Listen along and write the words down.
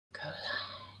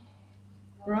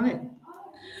Right.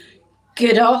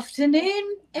 Good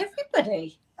afternoon,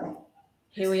 everybody.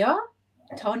 Here we are,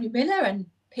 Tania Miller and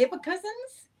Pippa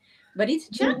Cossens, ready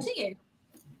to chat to you.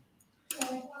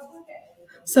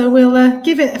 So we'll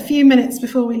give it a few minutes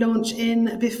before we launch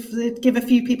in, give a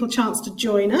few people a chance to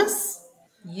join us.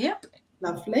 Yep.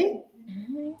 Lovely.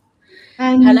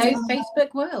 And hello,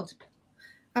 Facebook world.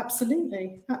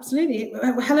 Absolutely, absolutely.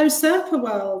 Hello, SIRPA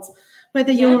world.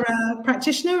 Whether you're a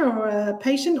practitioner or a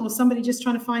patient or somebody just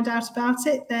trying to find out about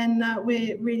it, then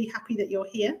we're really happy that you're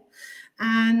here.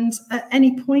 And at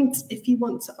any point, if you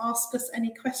want to ask us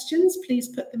any questions, please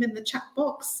put them in the chat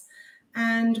box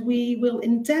and we will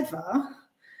endeavour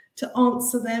to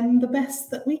answer them the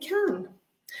best that we can.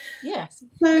 Yes,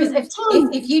 because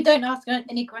if you don't ask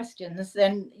any questions,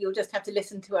 then you'll just have to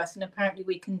listen to us, and apparently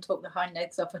we can talk the hind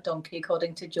legs off a donkey,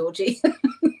 according to Georgie.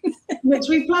 Which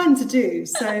we plan to do,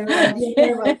 so you're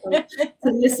very welcome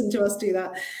to listen to us do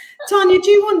that. Tania,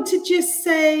 do you want to just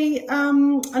say a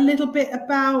little bit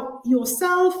about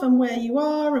yourself and where you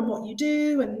are and what you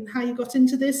do and how you got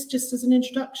into this, just as an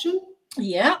introduction?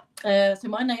 Yeah, so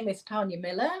my name is Tania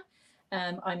Miller.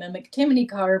 I'm a McTimoney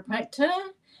chiropractor.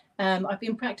 I've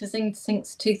been practicing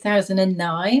since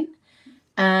 2009,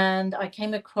 and I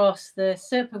came across the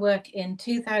SIRPA work in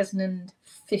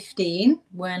 2015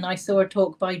 when I saw a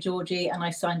talk by Georgie, and I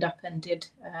signed up and did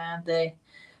the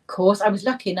course. I was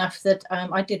lucky enough that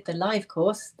I did the live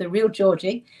course, the real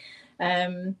Georgie,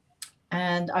 and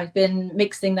I've been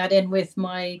mixing that in with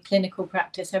my clinical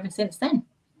practice ever since then.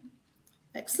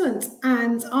 Excellent.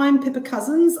 And I'm Pippa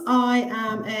Cossens. I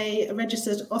am a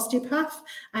registered osteopath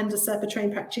and a SIRPA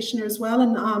trained practitioner as well,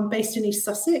 and I'm based in East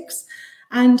Sussex.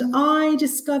 And I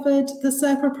discovered the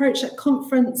SIRPA approach at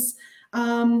conference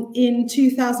in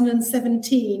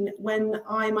 2017 when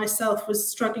I myself was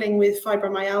struggling with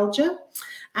fibromyalgia.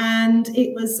 And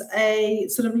it was a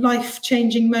sort of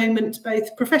life-changing moment,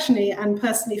 both professionally and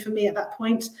personally for me at that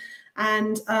point.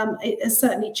 And it has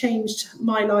certainly changed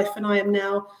my life, and I am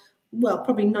now, well,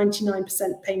 probably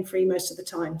 99% pain-free most of the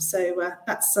time. So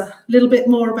that's a little bit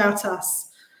more about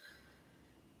us.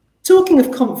 Talking of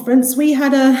conference, we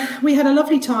had a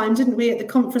lovely time, didn't we, at the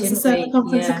conference, the SIRPA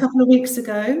conference a couple of weeks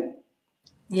ago?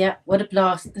 Yeah, what a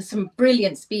blast! There's some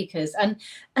brilliant speakers,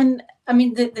 and I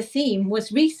mean the theme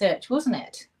was research, wasn't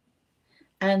it?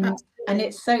 And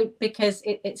it's so, because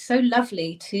it's so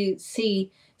lovely to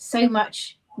see so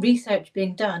much research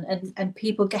being done and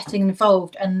people getting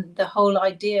involved, and the whole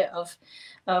idea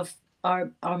of our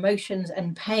emotions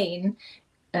and pain,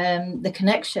 the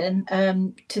connection,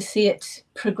 to see it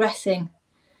progressing.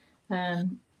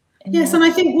 Yes, and I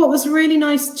think what was really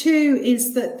nice too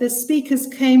is that the speakers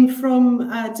came from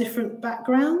different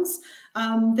backgrounds.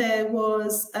 There were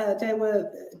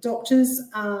doctors,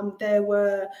 there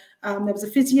was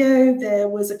a physio, there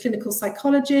was a clinical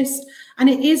psychologist, and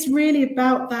it is really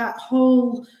about that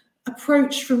whole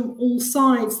approach from all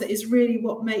sides that is really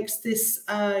what makes this,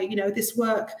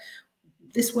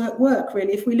 this work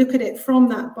really. If we look at it from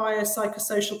that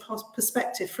biopsychosocial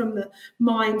perspective, from the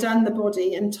mind and the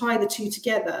body, and tie the two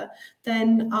together,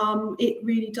 then it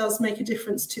really does make a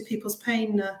difference to people's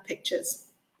pain pictures.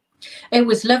 It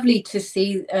was lovely to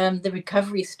see the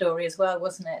recovery story as well,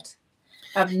 wasn't it?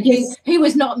 Yes. Who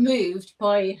was not moved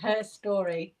by her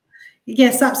story?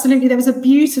 Yes, absolutely. There was a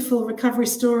beautiful recovery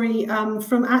story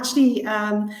from actually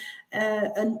a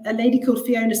lady called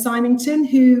Fiona Symington,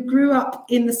 who grew up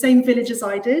in the same village as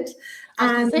I did.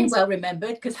 And well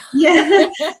remembered, because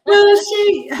well,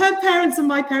 her parents and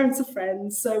my parents are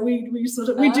friends, so we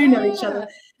do know each other.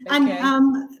 Okay.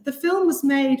 And the film was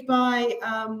made by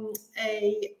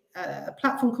a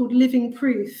platform called Living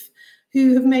Proof,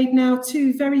 who have made now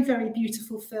two very, very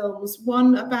beautiful films.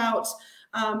 One about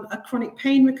a chronic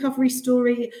pain recovery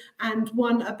story, and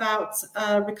one about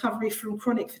recovery from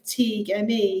chronic fatigue,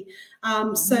 ME.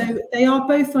 So they are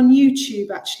both on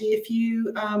YouTube, actually, if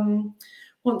you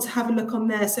want to have a look on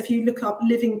there. So if you look up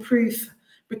Living Proof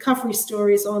recovery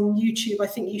stories on YouTube, I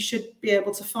think you should be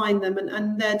able to find them,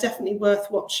 and they're definitely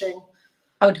worth watching.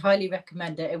 I would highly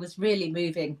recommend it. It was really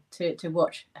moving to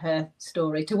watch her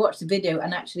story, to watch the video,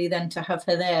 and actually then to have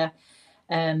her there,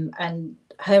 and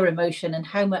her emotion and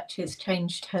how much it's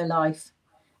changed her life.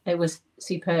 It was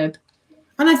superb.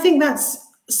 And I think that's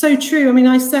so true. I mean,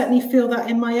 I certainly feel that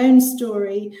in my own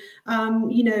story. I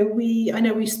know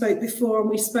we spoke before,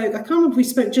 and I can't remember if we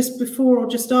spoke just before or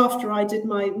just after I did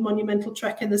my monumental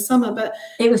trek in the summer, but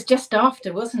it was just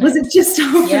after, wasn't it? Was it just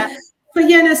after? Yeah. But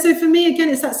yeah, no, so for me, again,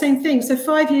 it's that same thing. So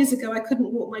 5 years ago, I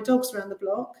couldn't walk my dogs around the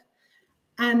block.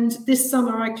 And this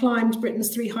summer I climbed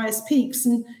Britain's 3 highest peaks.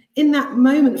 And in that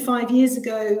moment 5 years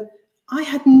ago, I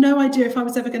had no idea if I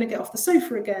was ever going to get off the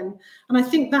sofa again. And I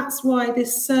think that's why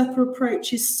this SIRPA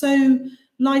approach is so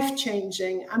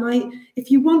life-changing. And if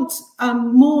you want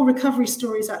more recovery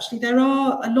stories, actually, there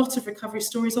are a lot of recovery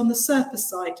stories on the SIRPA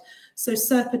site, so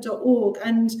sirpa.org,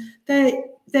 and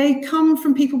they come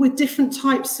from people with different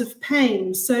types of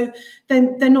pain. So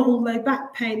they're not all low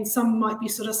back pain. Some might be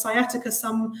sort of sciatica,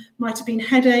 some might have been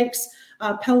headaches,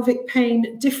 pelvic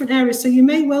pain, different areas. So you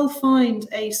may well find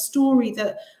a story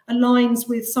that aligns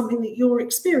with something that you're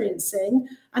experiencing.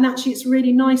 And actually, it's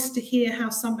really nice to hear how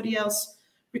somebody else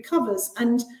recovers.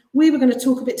 And we were going to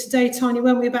talk a bit today, Tania,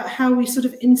 weren't we, about how we sort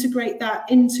of integrate that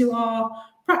into our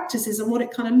practices and what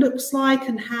it kind of looks like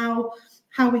and how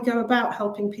we go about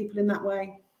helping people in that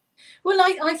way. Well,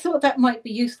 I thought that might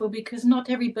be useful because not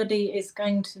everybody is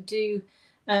going to do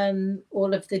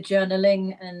all of the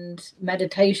journaling and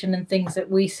meditation and things that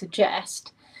we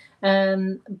suggest.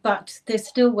 But there's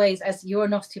still ways, as you're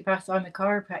an osteopath, I'm a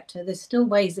chiropractor, there's still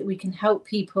ways that we can help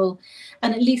people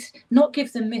and at least not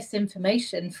give them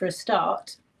misinformation for a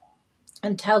start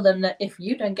and tell them that if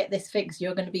you don't get this fixed,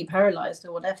 you're going to be paralyzed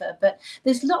or whatever. But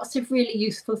there's lots of really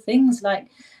useful things. Like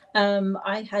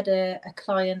I had a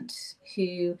client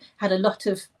who had a lot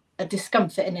of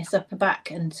discomfort in his upper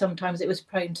back, and sometimes it was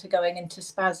prone to going into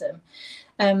spasm.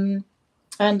 And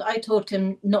I taught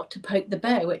him not to poke the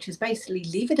bear, which is basically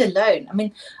leave it alone. I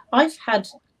mean, I've had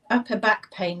upper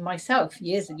back pain myself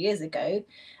years and years ago.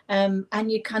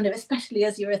 And you kind of, especially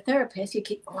as you're a therapist, you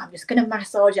keep, I'm just going to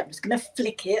massage it, I'm just going to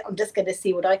flick it, I'm just going to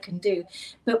see what I can do.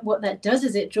 But what that does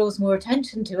is it draws more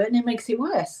attention to it and it makes it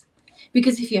worse.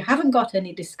 Because if you haven't got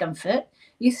any discomfort,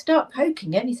 you start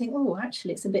poking it and you think, oh,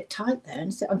 actually, it's a bit tight there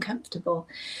and it's uncomfortable.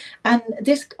 And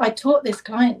I taught this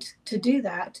client to do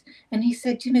that. And he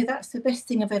said, that's the best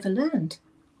thing I've ever learned.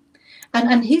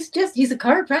 And he's a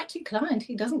chiropractic client.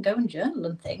 He doesn't go and journal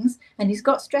and things, and he's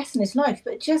got stress in his life,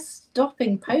 but just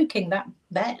stopping poking that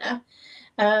bear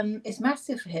is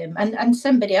massive for him. And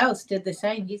somebody else did the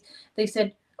same. They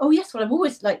said, oh yes, well, I'm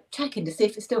always like checking to see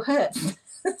if it still hurts.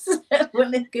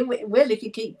 well, if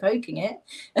you keep poking it.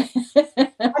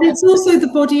 And it's also the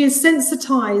body is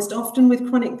sensitized often with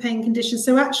chronic pain conditions.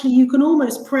 So actually you can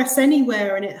almost press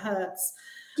anywhere and it hurts.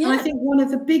 Yeah. And I think one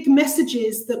of the big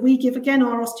messages that we give, again,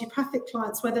 our osteopathic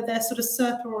clients, whether they're sort of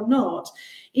SIRPA or not,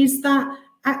 is that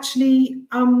actually,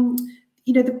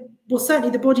 certainly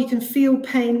the body can feel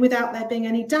pain without there being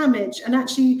any damage. And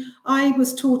actually, I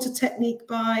was taught a technique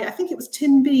by, I think it was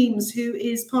Tim Beams, who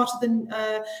is part of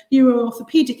the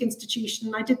Neuro-Orthopedic Institution.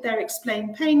 And I did their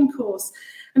Explain Pain course.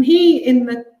 And he, in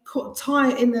one part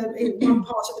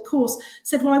of the course,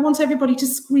 said, well, I want everybody to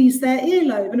squeeze their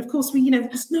earlobe. And of course, squeeze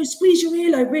your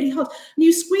earlobe really hard. And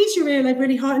you squeeze your earlobe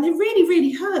really hard and it really,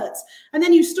 really hurts. And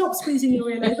then you stop squeezing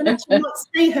your earlobe and actually it might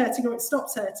stay hurting or it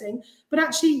stops hurting. But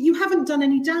actually you haven't done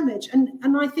any damage.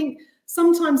 And I think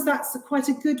sometimes that's quite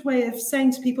a good way of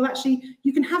saying to people, actually,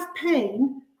 you can have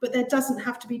pain, but there doesn't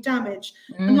have to be damage.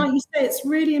 And like you say, it's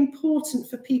really important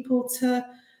for people to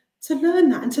learn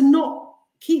that and to not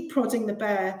keep prodding the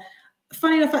bear.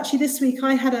 Funny enough, actually, this week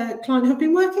I had a client who I've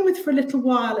been working with for a little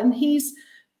while, and he's,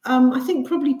 I think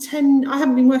probably I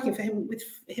haven't been working with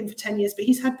him for 10 years, but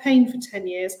he's had pain for 10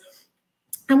 years.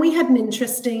 And we had an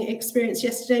interesting experience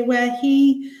yesterday where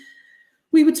we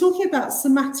were talking about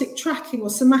somatic tracking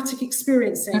or somatic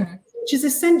experiencing, which is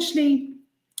essentially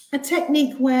a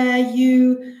technique where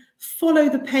you follow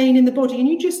the pain in the body and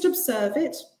you just observe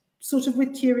it, sort of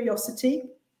with curiosity.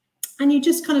 And you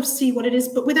just kind of see what it is,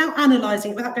 but without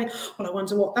analysing it, without going, well, I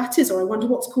wonder what that is, or I wonder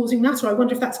what's causing that, or I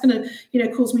wonder if that's going to,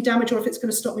 cause me damage, or if it's going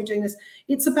to stop me doing this.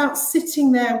 It's about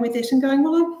sitting there with it and going,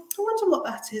 well, I wonder what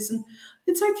that is, and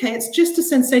it's okay. It's just a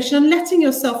sensation, and letting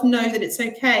yourself know that it's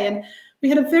okay. And we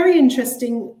had a very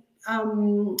interesting,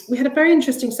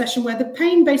 session where the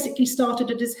pain basically started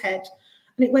at his head.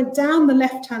 And it went down the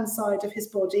left-hand side of his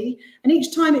body. And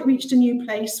each time it reached a new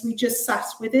place, we just sat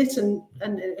with it and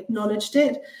acknowledged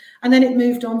it. And then it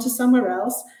moved on to somewhere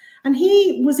else. And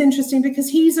he was interesting because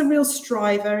he's a real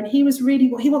striver, and he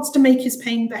wants to make his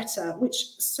pain better,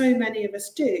 which so many of us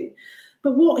do.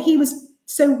 But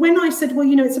so when I said, well,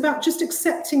 it's about just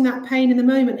accepting that pain in the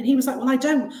moment, and he was like, well, I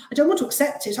don't want to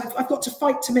accept it. I've got to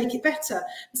fight to make it better.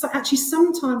 It's like, actually,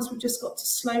 sometimes we've just got to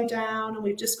slow down, and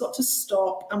we've just got to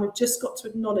stop, and we've just got to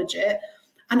acknowledge it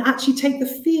and actually take the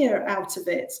fear out of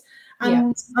it.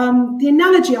 And the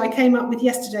analogy I came up with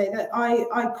yesterday that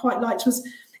I quite liked was,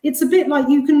 it's a bit like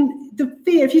the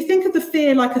fear, if you think of the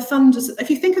fear like if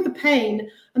you think of the pain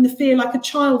and the fear like a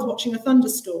child watching a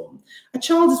thunderstorm, a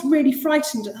child is really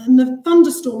frightened and the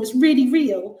thunderstorm is really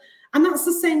real. And that's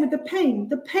the same with the pain.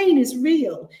 The pain is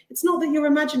real. It's not that you're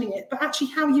imagining it, but actually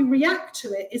how you react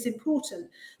to it is important.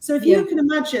 So if you can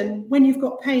imagine when you've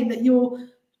got pain that you're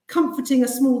comforting a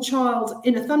small child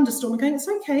in a thunderstorm and going, it's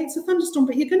okay, it's a thunderstorm,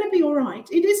 but you're going to be all right.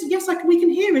 It is, yes, we can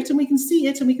hear it and we can see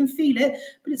it and we can feel it,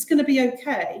 but it's going to be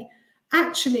okay.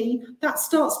 Actually, that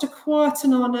starts to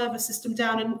quieten our nervous system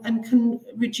down and can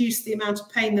reduce the amount of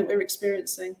pain that we're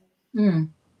experiencing.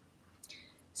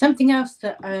 Something else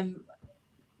that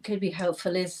could be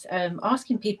helpful is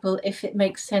asking people if it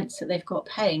makes sense that they've got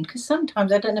pain, because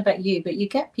sometimes, I don't know about you, but you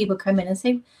get people come in and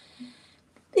say,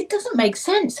 it doesn't make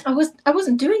sense. I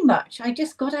wasn't doing much. I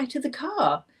just got out of the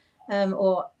car.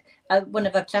 Or one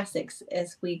of our classics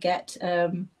is we get,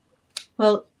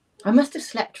 well, I must have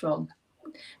slept wrong.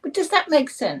 But does that make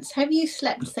sense? Have you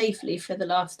slept safely for the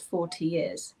last 40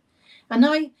 years? And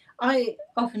I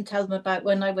often tell them about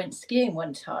when I went skiing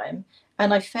one time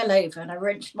and I fell over and I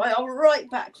wrenched my arm right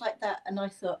back like that. And I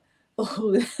thought,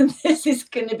 oh, this is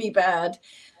going to be bad.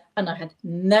 And I had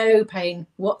no pain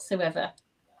whatsoever.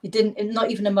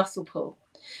 Not even a muscle pull.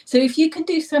 So if you can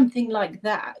do something like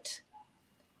that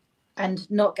and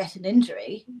not get an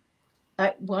injury,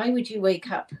 why would you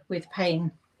wake up with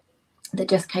pain that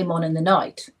just came on in the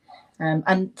night?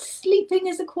 And sleeping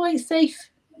is a quite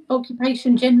safe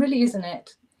occupation generally, isn't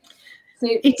it? So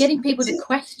getting people to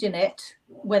question it,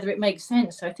 whether it makes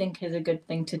sense, I think is a good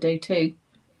thing to do too.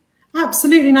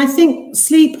 Absolutely. And I think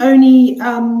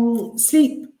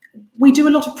we do a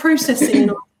lot of processing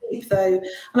in our sleep though.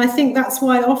 And I think that's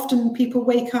why often people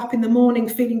wake up in the morning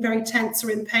feeling very tense or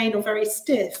in pain or very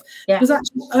stiff. Because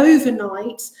actually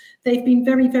overnight, they've been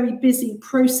very, very busy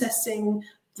processing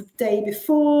the day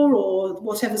before or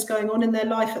whatever's going on in their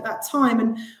life at that time.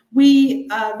 And we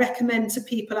recommend to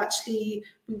people, actually,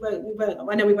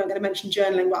 I know we weren't going to mention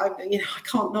journaling, but I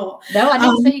can't not. No, I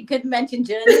didn't say you couldn't mention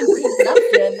journaling. We love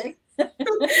journaling.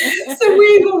 So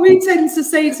what we tend to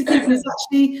say to people is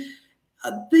actually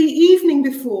the evening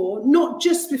before, not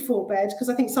just before bed, because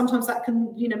I think sometimes that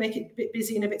can, make it a bit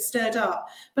busy and a bit stirred up.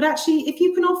 But actually, if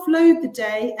you can offload the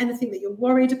day, anything that you're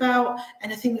worried about,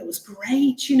 anything that was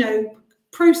great,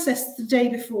 process the day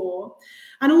before.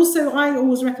 And also, I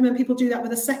always recommend people do that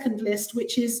with a second list,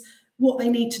 which is what they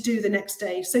need to do the next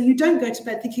day. So you don't go to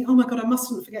bed thinking, oh my God, I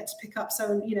mustn't forget to pick up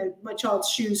my child's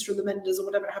shoes from the menders or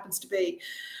whatever it happens to be.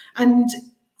 And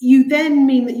you then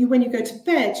mean that when you go to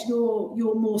bed,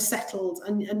 you're more settled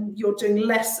and you're doing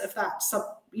less of that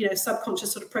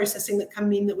subconscious sort of processing that can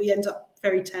mean that we end up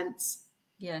very tense.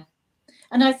 Yeah.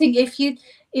 And I think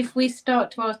if we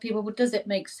start to ask people, well, does it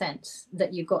make sense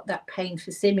that you got that pain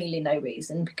for seemingly no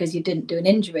reason because you didn't do an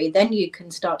injury, then you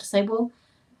can start to say, well,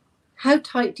 how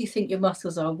tight do you think your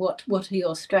muscles are? What are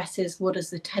your stresses? What is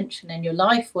the tension in your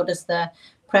life? What is the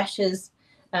pressures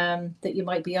that you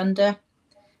might be under?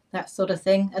 That sort of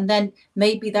thing. And then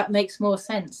maybe that makes more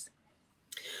sense.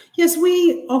 Yes,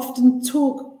 we often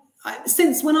talk,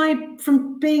 since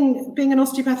from being an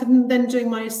osteopath and then doing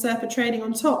my SIRPA training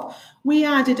on top, we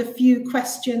added a few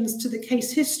questions to the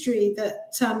case history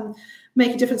that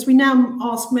make a difference. We now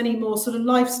ask many more sort of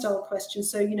lifestyle questions.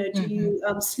 So, do you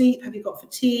sleep? Have you got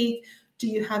fatigue? Do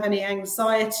you have any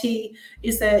anxiety?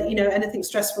 Is there, anything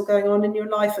stressful going on in your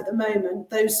life at the moment?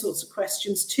 Those sorts of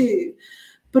questions too.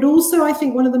 But also, I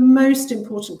think one of the most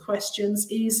important questions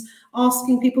is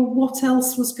asking people what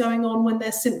else was going on when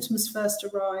their symptoms first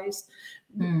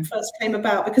came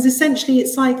about. Because essentially,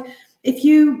 it's like, if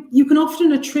you can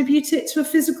often attribute it to a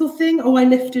physical thing. Oh, I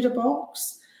lifted a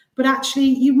box. But actually,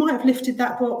 you might have lifted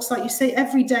that box, like you say,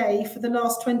 every day for the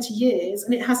last 20 years,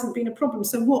 and it hasn't been a problem.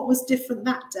 So what was different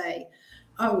that day?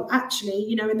 Oh,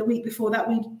 actually, in the week before that,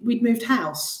 we'd moved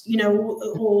house,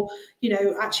 or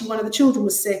actually one of the children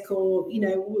was sick, or,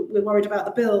 we're worried about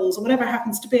the bills, or whatever it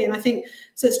happens to be. And I think,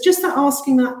 so it's just that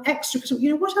asking that extra,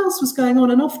 what else was going on?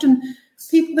 And often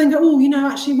people then go, oh,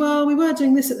 actually, well, we were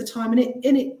doing this at the time. And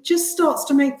it just starts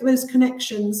to make those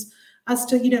connections as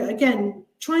to, again,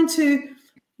 trying to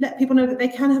let people know that they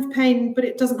can have pain, but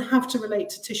it doesn't have to relate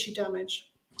to tissue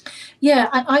damage. Yeah,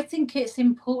 I think it's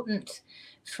important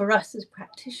for us as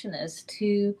practitioners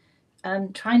to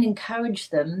try and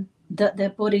encourage them that their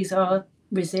bodies are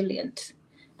resilient.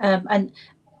 And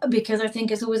because I think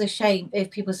it's always a shame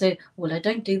if people say, well, I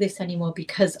don't do this anymore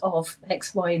because of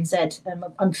X, Y, and Z.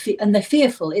 And they're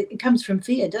fearful. It comes from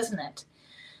fear, doesn't it?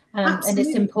 And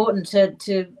it's important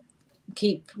to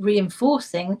keep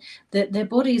reinforcing that their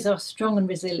bodies are strong and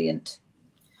resilient.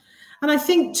 And I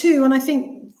think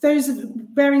those,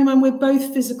 bearing in mind we're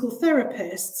both physical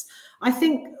therapists, I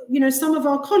think, some of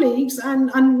our colleagues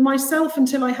and myself,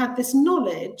 until I had this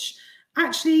knowledge,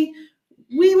 actually,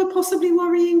 we were possibly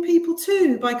worrying people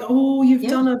too, by, oh, you've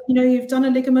done a, you've done a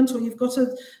ligament, or you've got a,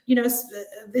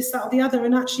 this, that, or the other,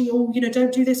 and actually, oh,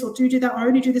 don't do this, or do that, or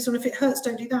only do this, or if it hurts,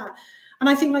 don't do that. And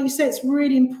I think, like you say, it's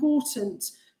really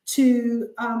important to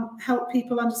help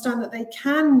people understand that they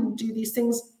can do these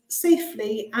things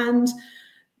safely and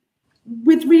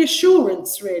with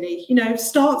reassurance, really.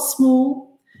 Start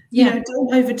small,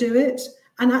 don't overdo it.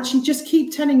 And actually just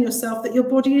keep telling yourself that your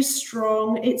body is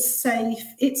strong, it's safe,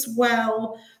 it's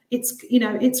well,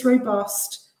 it's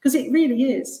robust, because it really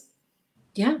is.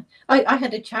 Yeah, I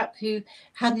had a chap who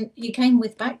he came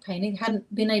with back pain. He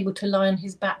hadn't been able to lie on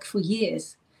his back for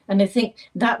years. And I think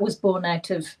that was born out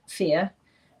of fear.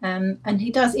 And he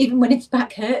does, even when his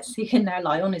back hurts, he can now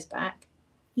lie on his back.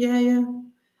 Yeah, yeah.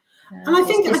 And I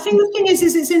think the thing is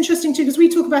it's interesting too, because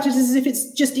we talk about it as if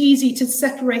it's just easy to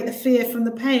separate the fear from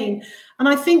the pain. And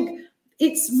I think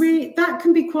it's really, that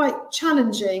can be quite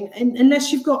challenging,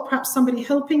 unless you've got perhaps somebody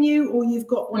helping you, or you've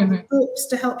got one of the books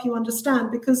to help you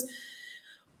understand, because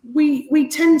we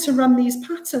tend to run these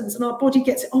patterns and our body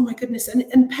gets it, oh my goodness,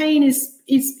 and pain is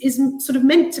sort of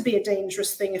meant to be a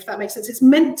dangerous thing, if that makes sense. It's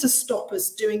meant to stop us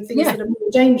doing things that are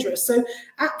more dangerous. So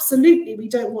absolutely we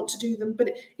don't want to do them, but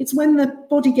it's when the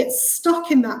body gets stuck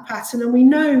in that pattern, and we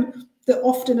know that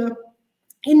often a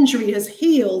injury has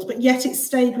healed, but yet it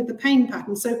stayed with the pain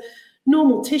pattern. So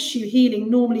normal tissue healing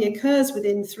normally occurs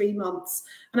within 3 months.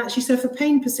 And actually, so if the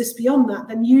pain persists beyond that,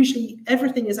 then usually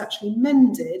everything is actually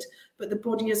mended, but the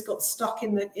body has got stuck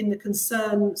in the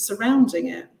concern surrounding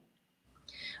it.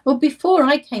 Well, before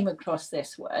I came across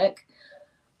this work,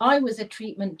 I was a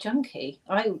treatment junkie.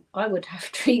 I would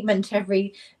have treatment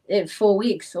every 4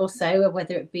 weeks or so,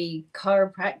 whether it be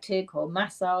chiropractic or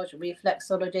massage or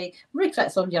reflexology.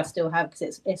 Reflexology I still have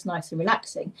because it's nice and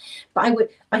relaxing. But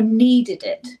I needed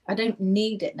it. I don't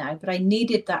need it now, but I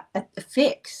needed that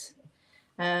fix.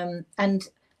 And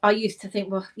I used to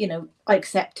think, well, I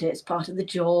accept it, it's part of the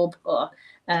job, or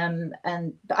but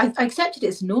I accepted it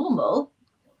as normal.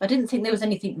 I didn't think there was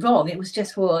anything wrong. It was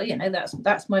just, well,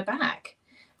 that's my back.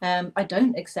 I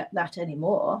don't accept that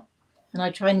anymore, and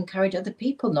I try and encourage other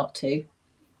people not to.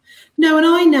 No, and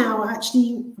I now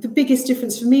actually, the biggest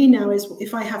difference for me now is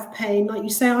if I have pain, like you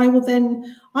say,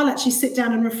 I'll actually sit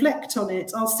down and reflect on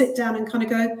it. I'll sit down and kind of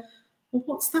go, well,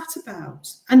 what's that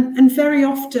about? And very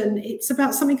often it's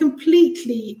about something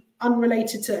completely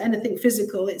unrelated to anything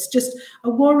physical. It's just a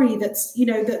worry that's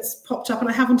popped up and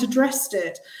I haven't addressed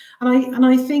it. And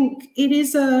I think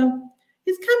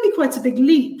it can be quite a big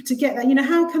leap to get that.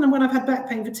 How can I, when I've had back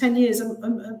pain for 10 years,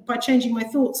 by changing my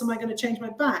thoughts, am I going to change my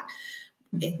back?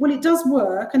 Well, it does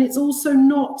work. And it's also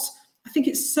not, I think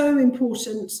it's so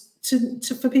important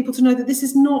for people to know that this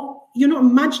is not, you're not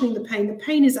imagining the pain. The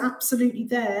pain is absolutely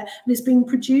there, and it's being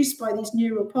produced by these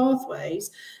neural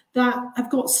pathways that have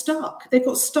got stuck. They've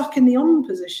got stuck in the on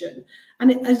position.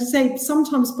 And as I say,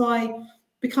 sometimes by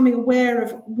becoming aware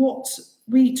of what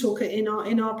we talk in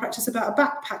our practice about a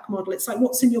backpack model, it's like,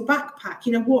 what's in your backpack?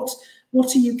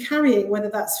 What are you carrying, whether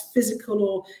that's physical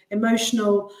or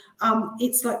emotional?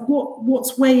 It's like,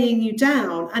 what's weighing you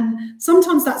down? And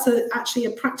sometimes that's actually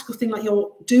a practical thing, like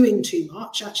you're doing too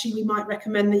much. Actually, we might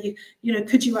recommend that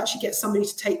could you actually get somebody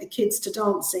to take the kids to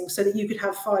dancing so that you could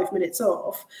have 5 minutes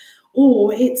off?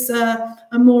 Or it's a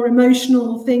more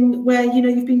emotional thing where,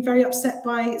 you've been very upset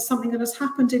by something that has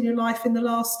happened in your life in the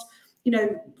last,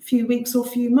 few weeks or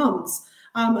few months.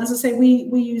 As I say,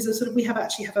 we use we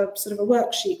actually have a sort of a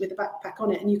worksheet with a backpack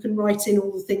on it, and you can write in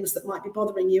all the things that might be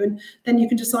bothering you, and then you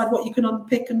can decide what you can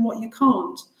unpick and what you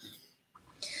can't.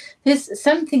 There's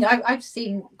something I've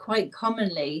seen quite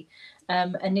commonly,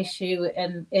 an issue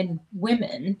in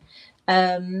women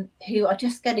who are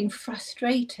just getting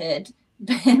frustrated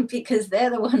because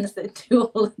they're the ones that do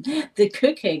all the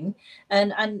cooking,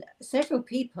 and several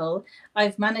people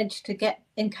I've managed to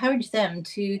encourage them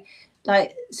to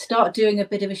start doing a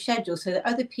bit of a schedule so that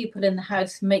other people in the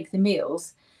house make the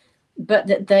meals, but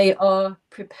that they are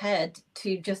prepared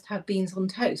to just have beans on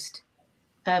toast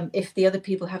if the other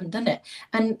people haven't done it.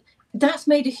 And that's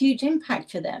made a huge impact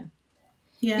for them.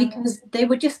 Yeah. Because they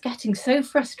were just getting so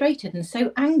frustrated and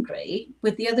so angry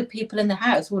with the other people in the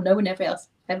house. Well, no one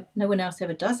else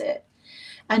ever does it.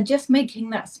 And just making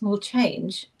that small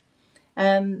change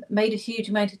made a huge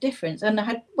amount of difference. And I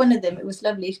had one of them, it was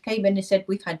lovely, she came in and said,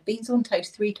 we've had beans on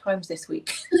toast 3 times this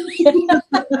week. And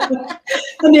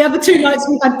the other 2 nights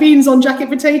we had beans on jacket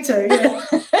potato. Yeah.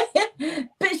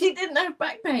 But she didn't have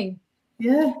back pain.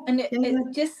 Yeah. And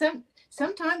it's just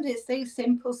sometimes it's those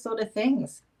simple sort of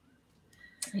things.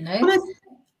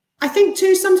 I think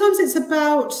too, sometimes it's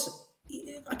about,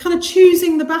 kind of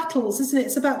choosing the battles, isn't it?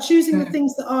 It's about choosing the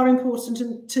things that are important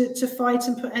and to fight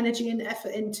and put energy and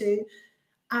effort into,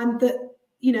 and that,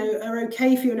 you know, are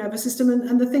okay for your nervous system,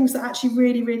 and the things that actually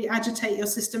really, really agitate your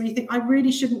system. And you think, I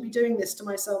really shouldn't be doing this to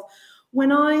myself.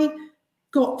 When I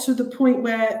got to the point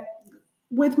where,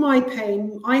 with my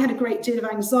pain, I had a great deal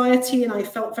of anxiety and I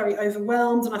felt very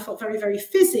overwhelmed and I felt very, very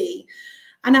fizzy.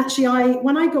 And actually,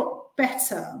 when I got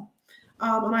better,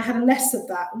 and I had less of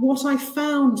that, what I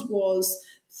found was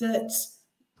that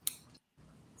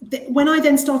when I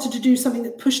then started to do something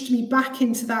that pushed me back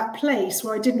into that place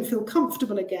where I didn't feel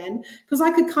comfortable again, because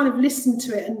I could kind of listen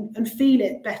to it and feel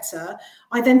it better,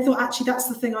 I then thought, actually, that's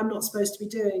the thing I'm not supposed to be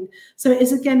doing. So it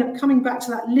is, again, coming back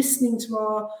to that listening to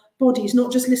our bodies,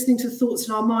 not just listening to the thoughts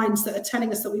in our minds that are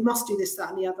telling us that we must do this, that,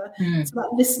 and the other. It's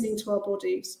about listening to our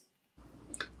bodies.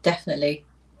 Definitely.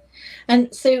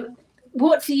 And so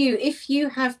what do you, if you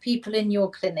have people in your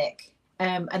clinic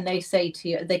and they say to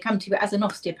you, they come to you as an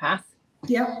osteopath,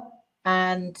 yeah,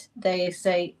 and they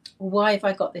say, why have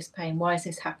I got this pain? Why is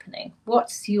this happening?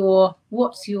 What's your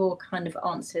kind of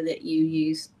answer that you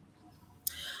use?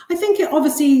 I think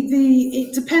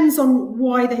it depends on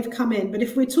why they've come in. But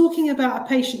if we're talking about a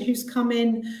patient who's come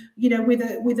in, you know, with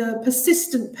a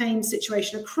persistent pain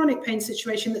situation, a chronic pain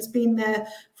situation that's been there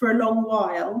for a long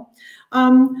while,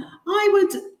 I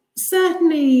would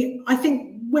certainly, I think,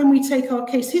 when we take our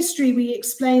case history, we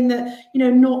explain that, you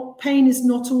know, pain is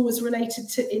not always related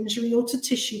to injury or to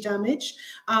tissue damage.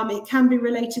 It can be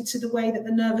related to the way that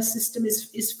the nervous system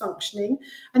is functioning.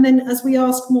 And then as we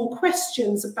ask more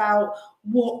questions about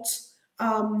what,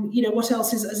 you know, what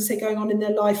else is, as I say, going on in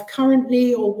their life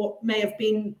currently, or what may have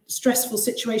been stressful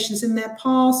situations in their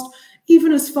past,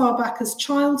 even as far back as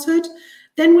childhood,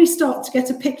 then we start to get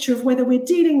a picture of whether we're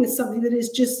dealing with something that is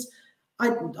just, I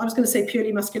was going to say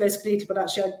purely musculoskeletal, but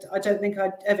actually I don't think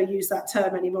I'd ever use that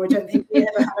term anymore. I don't think we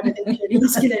ever have anything purely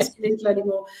musculoskeletal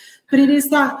anymore. But it is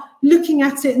that looking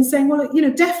at it and saying, well, you know,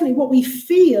 definitely what we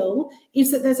feel is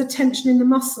that there's a tension in the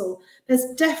muscle. There's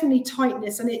definitely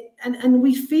tightness, and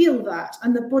we feel that,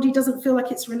 and the body doesn't feel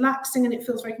like it's relaxing and it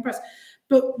feels very compressed.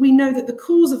 But we know that the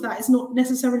cause of that is not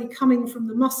necessarily coming from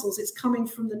the muscles, it's coming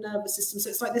from the nervous system.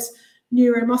 So it's like this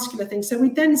neuromuscular thing. So we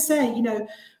then say, you know,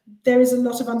 there is a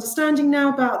lot of understanding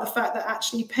now about the fact that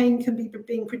actually pain can be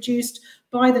being produced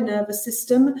by the nervous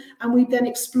system, and we then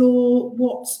explore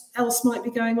what else might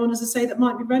be going on, as I say, that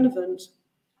might be relevant.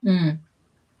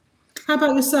 How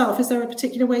about yourself? Is there a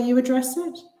particular way you address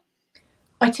it?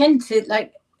 I tend to,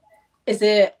 like, as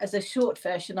a short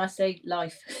version, I say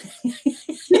life.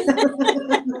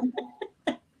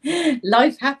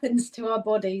 Life happens to our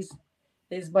bodies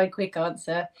is my quick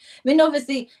answer. I mean,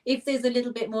 obviously, if there's a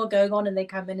little bit more going on and they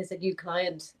come in as a new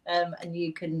client, and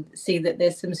you can see that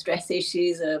there's some stress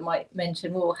issues, might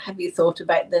mention, well, have you thought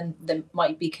about them? They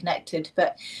might be connected.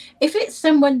 But if it's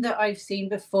someone that I've seen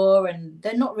before and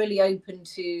they're not really open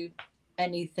to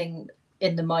anything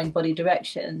in the mind-body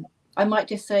direction, I might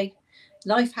just say,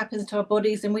 life happens to our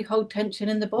bodies and we hold tension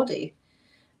in the body.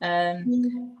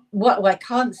 What I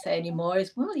can't say anymore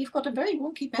is, well, you've got a very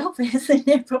wonky pelvis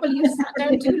and probably you sat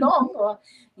down too long, or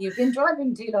you've been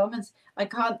driving too long. And I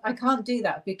can't do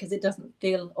that because it doesn't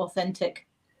feel authentic.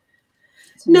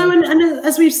 No, and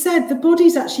as we've said, the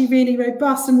body's actually really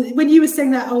robust. And when you were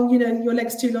saying that, oh, you know, your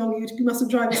leg's too long, you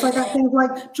mustn't drive. It's like that thing of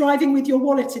like driving with your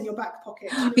wallet in your back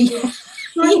pocket. You know,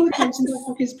 driving with tension in your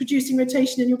pocket is producing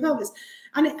rotation in your pelvis.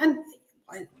 And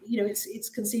you know, it's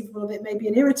conceivable that it may be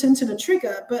an irritant and a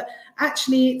trigger, but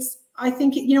actually I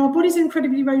think, you know, our body's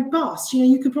incredibly robust. You know,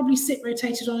 you could probably sit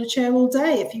rotated on a chair all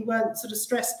day if you weren't sort of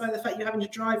stressed by the fact you're having to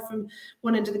drive from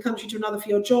one end of the country to another for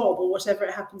your job or whatever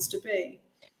it happens to be.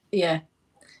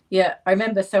 Yeah, I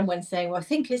remember someone saying, well, I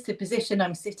think it's the position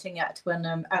I'm sitting at when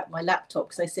I'm at my laptop,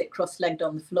 because I sit cross-legged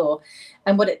on the floor.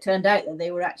 And what it turned out that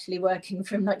they were actually working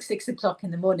from like 6 o'clock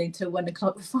in the morning till 1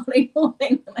 o'clock the following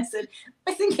morning. And I said,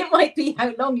 I think it might be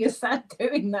how long you're sat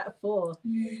doing that for.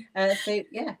 So,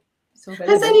 yeah.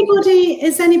 Has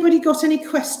anybody got any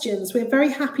questions? We're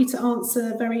very happy to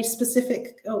answer very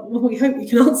specific, well, we hope we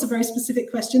can answer very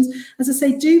specific questions. As I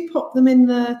say, do pop them in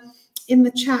the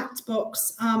chat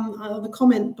box, or the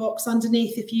comment box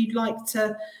underneath if you'd like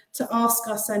to ask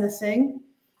us anything.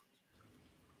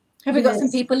 Have we got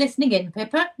some people listening in,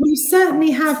 Pippa? We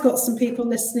certainly have got some people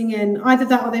listening in. Either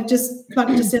that or they've just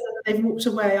plugged us in and they've walked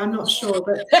away. I'm not sure,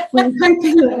 but we're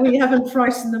hoping that we haven't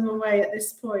frightened them away at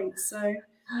this point. So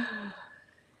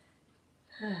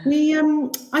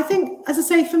I think, as I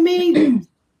say, for me,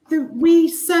 we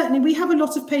have a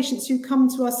lot of patients who come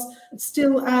to us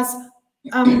still as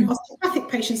osteopathic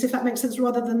patients, if that makes sense,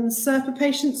 rather than SIRPA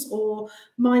patients or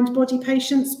mind-body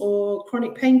patients or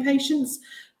chronic pain patients.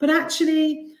 But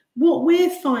actually, what we're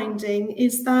finding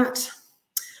is that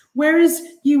whereas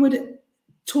you would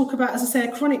talk about, as I say,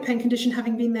 a chronic pain condition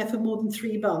having been there for more than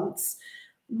 3 months,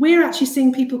 we're actually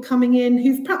seeing people coming in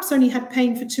who've perhaps only had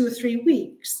pain for 2 or 3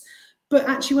 weeks. But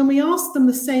actually, when we ask them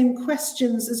the same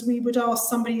questions as we would ask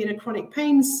somebody in a chronic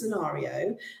pain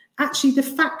scenario, actually the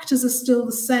factors are still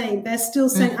the same. They're still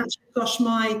saying, actually, gosh,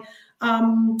 my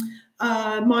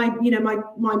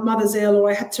mother's ill, or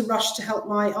I had to rush to help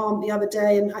my aunt the other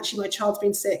day, and actually my child's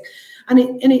been sick. And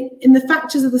the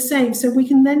factors are the same. So we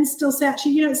can then still say,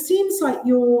 actually, it seems like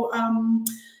your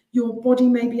body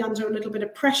may be under a little bit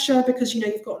of pressure because,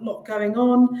 you've got a lot going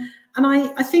on. And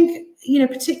I think,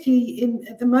 particularly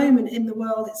at the moment in the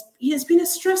world, it's been a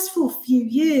stressful few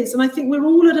years. And I think we're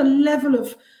all at a level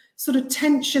of sort of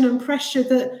tension and pressure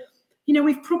that,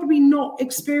 we've probably not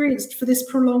experienced for this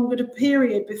prolonged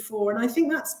period before. And I think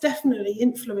that's definitely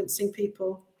influencing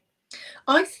people.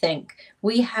 I think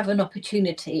we have an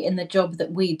opportunity in the job that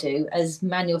we do as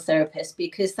manual therapists,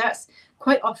 because that's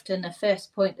quite often a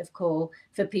first point of call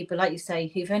for people, like you say,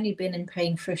 who've only been in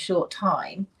pain for a short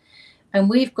time. And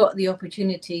we've got the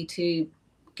opportunity to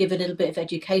give a little bit of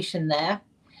education there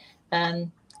and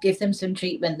give them some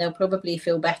treatment. They'll probably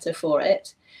feel better for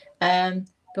it.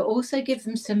 But also give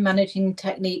them some managing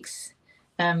techniques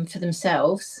for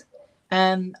themselves,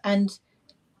 and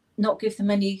not give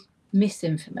them any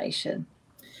misinformation.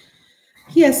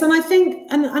 Yes, and I think,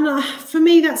 and for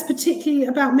me, that's particularly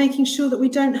about making sure that we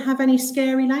don't have any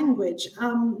scary language.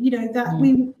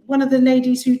 One of the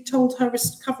ladies who told her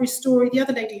recovery story, the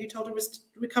other lady who told her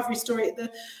recovery story at the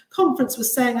conference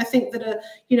was saying, I think that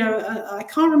I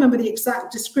can't remember the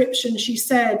exact description. She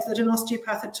said that an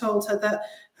osteopath had told her that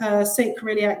her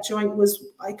sacroiliac joint was,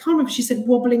 I can't remember, she said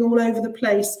wobbling all over the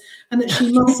place, and that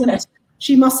she mustn't.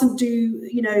 She mustn't do,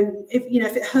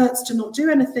 if it hurts, to not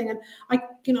do anything. And I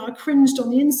cringed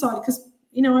on the inside because,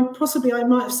 I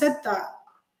might have said that,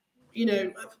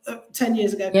 10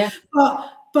 years ago. Yeah.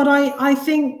 But I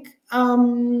think,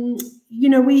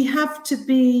 we have to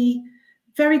be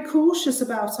very cautious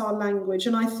about our language.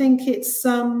 And I think it's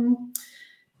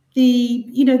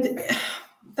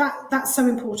that's so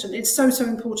important. It's so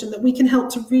important that we can help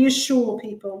to reassure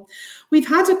people. We've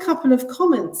had a couple of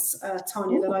comments,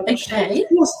 Tania, that I will share.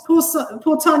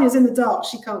 Poor Tanya's in the dark.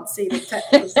 She can't see the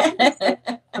text.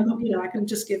 I can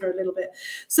just give her a little bit.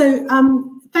 So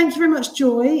thank you very much,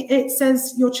 Joy. It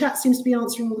says your chat seems to be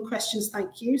answering all the questions.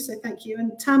 Thank you. So thank you.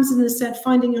 And Tamsin has said,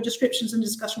 finding your descriptions and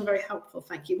discussion very helpful.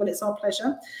 Thank you. Well, it's our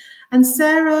pleasure. And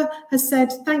Sarah has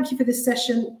said, thank you for this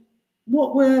session.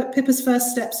 What were Pippa's first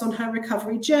steps on her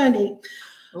recovery journey?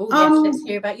 Oh, yes, let's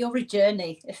hear about your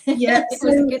journey. Yeah,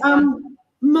 so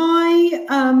my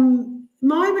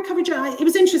recovery journey, it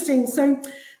was interesting. So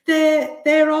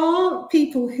there are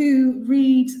people who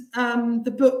read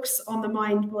the books on the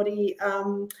mind-body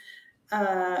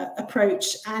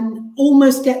approach and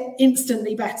almost get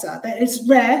instantly better. It's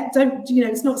rare.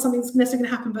 It's not something that's necessarily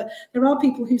going to happen, but there are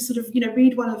people who sort of,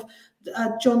 read one of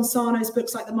John Sarno's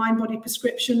books like The Mind-Body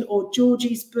Prescription, or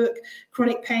Georgie's book,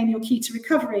 Chronic Pain, Your Key to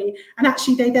Recovery. And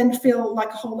actually they then feel like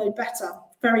a whole load better.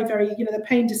 Very, very, the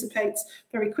pain dissipates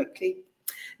very quickly.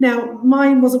 Now,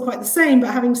 mine wasn't quite the same, but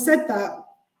having said that,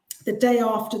 the day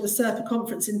after the SIRPA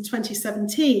conference in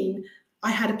 2017,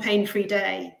 I had a pain-free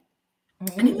day.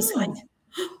 And it was like,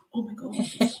 oh my God.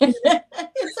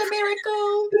 It's a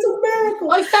miracle. It's a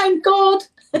miracle. I thank God.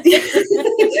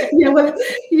 Yeah, well,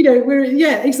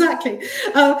 exactly.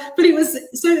 But it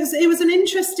was an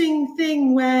interesting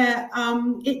thing where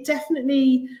it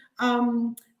definitely,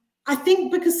 I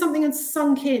think because something had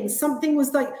sunk in, something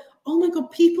was like, oh my God,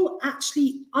 people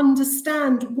actually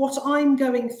understand what I'm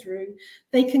going through.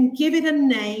 They can give it a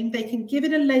name, they can give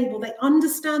it a label, they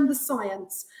understand the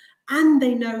science, and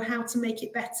they know how to make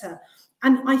it better.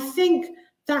 And I think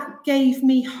that gave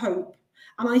me hope.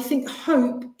 And I think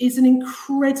hope is an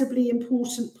incredibly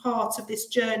important part of this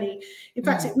journey. In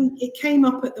fact, it came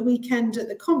up at the weekend at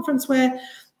the conference where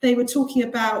they were talking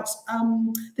about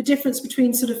the difference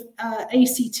between sort of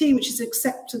ACT, which is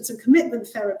acceptance and commitment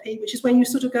therapy, which is where you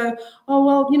sort of go, oh,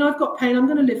 well, I've got pain, I'm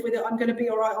going to live with it, I'm going to be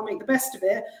all right, I'll make the best of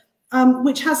it,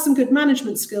 which has some good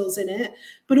management skills in it,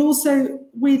 but also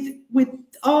with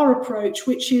our approach,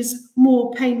 which is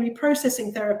more pain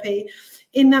reprocessing therapy,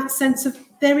 in that sense of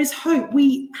there is hope.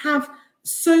 We have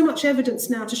so much evidence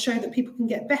now to show that people can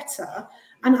get better,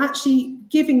 and actually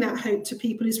giving that hope to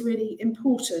people is really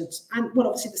important. And well,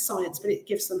 obviously the science, but it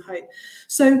gives them hope.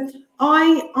 So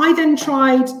I then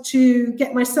tried to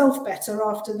get myself better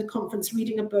after the conference,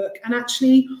 reading a book, and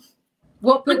actually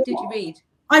What book did you read?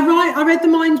 I read The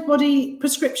Mind Body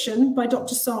Prescription by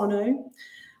Dr. Sarno,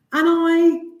 and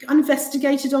I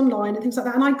investigated online and things like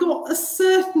that, and I got a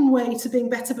certain way to being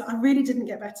better, but I really didn't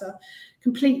get better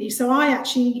completely. So I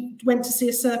actually went to see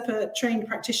a SIRPA trained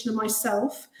practitioner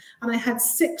myself, and I had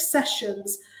 6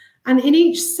 sessions, and in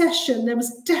each session there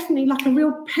was definitely like a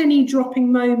real penny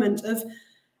dropping moment of,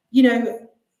 you know,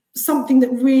 something that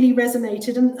really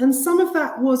resonated. And some of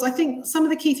that was, I think some of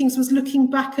the key things was looking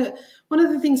back at, one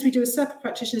of the things we do as SIRPA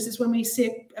practitioners is when we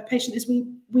see a patient is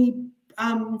we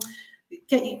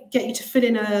get you to fill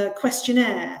in a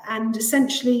questionnaire, and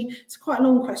essentially it's quite a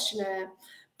long questionnaire,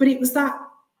 but it was that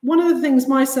one of the things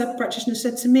my SIRPA practitioner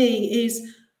said to me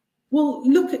is, well,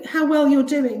 look at how well you're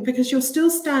doing because you're still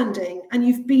standing and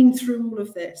you've been through all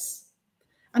of this.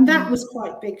 And that was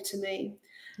quite big to me.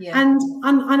 Yeah.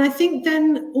 And I think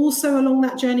then also along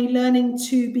that journey, learning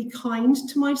to be kind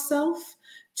to myself,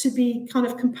 to be kind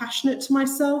of compassionate to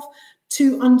myself,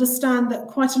 to understand that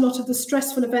quite a lot of the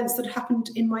stressful events that happened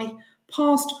in my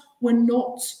past were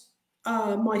not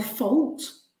my fault,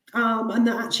 and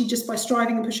that actually just by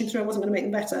striving and pushing through I wasn't going to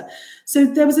make them better. So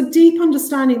there was a deep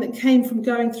understanding that came from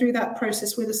going through that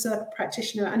process with a SIRPA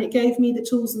practitioner, and it gave me the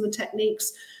tools and the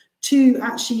techniques to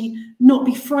actually not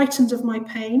be frightened of my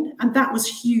pain, and that was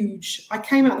huge. I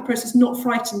came out of the process not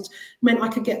frightened, meant I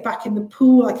could get back in the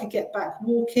pool, I could get back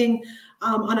walking,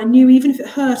 and I knew even if it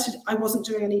hurted, I wasn't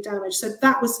doing any damage. So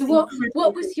that was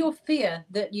what was your fear,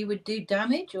 that you would do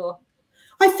damage? Or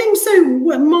I think so.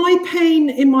 My pain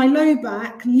in my low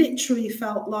back literally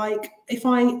felt like if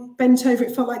I bent over,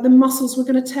 it felt like the muscles were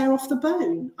going to tear off the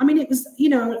bone. I mean, it was, you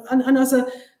know, and as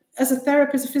a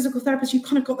therapist, a physical therapist, you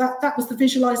kind of got that was the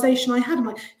visualization I had. I'm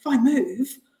like, if I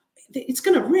move, it's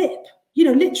going to rip, you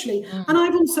know, literally. And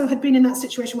I've also had been in that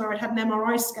situation where I'd had an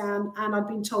MRI scan and I'd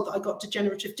been told that I got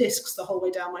degenerative discs the whole way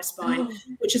down my spine,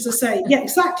 which is to say, yeah,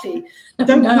 exactly.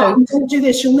 Don't do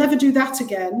this. You'll never do that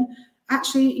again.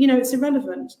 Actually, you know, it's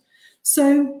irrelevant.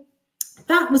 So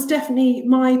that was definitely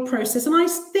my process. And I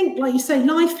think, like you say,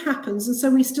 life happens. And so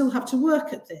we still have to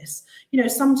work at this. You know,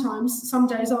 sometimes, some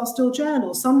days I'll still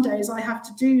journal. Some days I have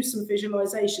to do some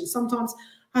visualization. Sometimes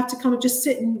I have to kind of just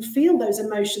sit and feel those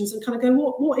emotions and kind of go,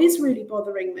 what is really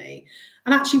bothering me?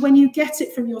 And actually, when you get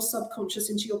it from your subconscious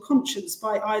into your conscious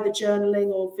by either journaling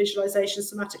or visualization,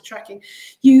 somatic tracking,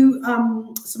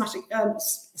 emotional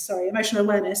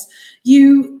awareness,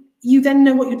 you then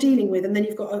know what you're dealing with, and then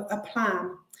you've got a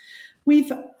plan. We've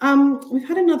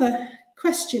had another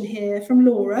question here from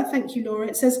Laura. Thank you, Laura.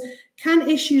 It says, can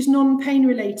issues non-pain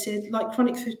related like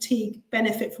chronic fatigue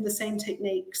benefit from the same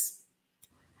techniques?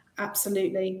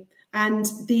 Absolutely. And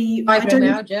the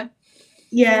fibromyalgia.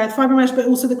 Yeah, fibromyalgia, but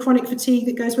also the chronic fatigue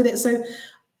that goes with it. So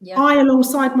yeah. I,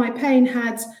 alongside my pain,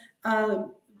 had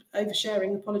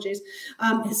oversharing, apologies.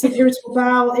 Some irritable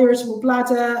bowel, irritable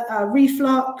bladder,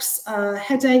 reflux,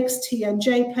 headaches,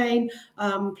 TMJ pain,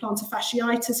 plantar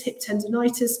fasciitis, hip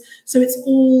tendonitis. So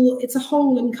it's a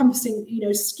whole encompassing, you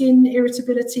know, skin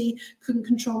irritability, couldn't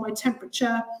control my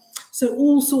temperature. So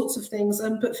all sorts of things,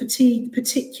 but fatigue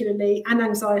particularly, and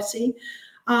anxiety.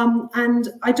 And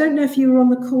I don't know if you were on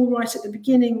the call right at the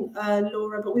beginning,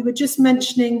 Laura, but we were just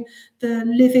mentioning the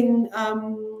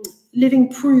Living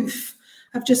Proof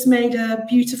have just made a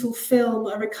beautiful film,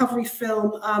 a recovery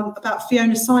film about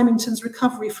Fiona Symington's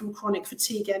recovery from chronic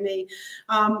fatigue ME.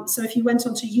 So if you went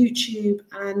onto YouTube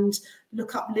and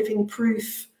look up Living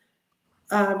Proof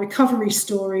recovery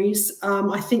stories,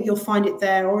 I think you'll find it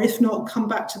there. Or if not, come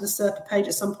back to the SIRPA page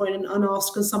at some point and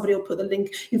ask, and somebody will put the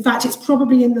link. In fact, it's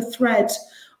probably in the thread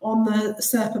on the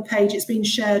SIRPA page. It's been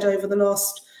shared over the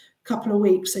last couple of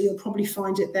weeks, so you'll probably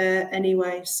find it there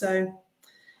anyway. So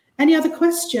any other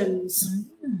questions?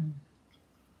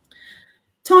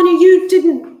 Tania, you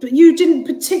didn't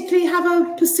particularly have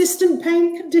a persistent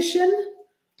pain condition?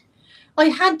 I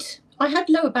had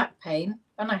lower back pain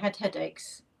and I had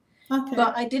headaches. Okay.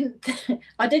 But I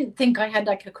didn't think I had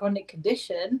like a chronic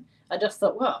condition. I just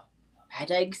thought, well,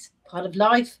 headaches, part of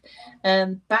life.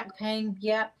 Back pain,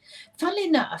 yeah. Funnily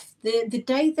enough, the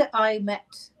day that I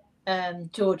met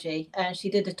Georgie, she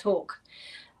did a talk,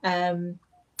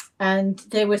 and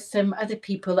there were some other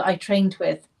people that I trained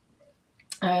with.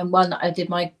 One, I did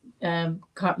my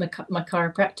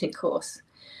chiropractic course,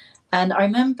 and I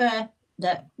remember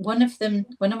that one of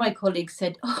my colleagues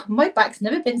said, "Oh, my back's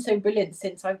never been so brilliant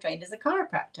since I've trained as a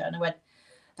chiropractor." And I went,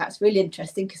 "That's really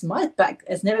interesting, because my back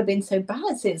has never been so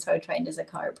bad since I trained as a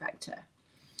chiropractor."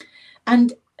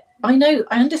 And I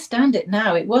understand it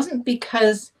now. It wasn't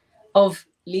because of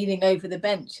leaning over the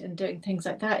bench and doing things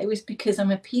like that. It was because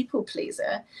I'm a people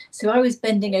pleaser. So I was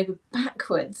bending over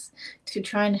backwards to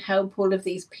try and help all of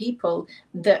these people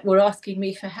that were asking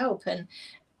me for help. And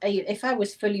if I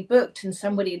was fully booked and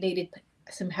somebody needed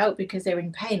some help because they're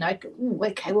in pain, I'd go,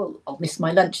 okay, well, I'll miss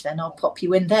my lunch then, I'll pop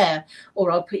you in there, or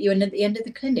I'll put you in at the end of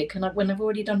the clinic, and when I've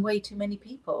already done way too many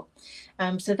people.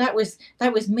 So that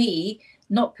was me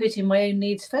not putting my own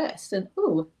needs first, and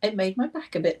it made my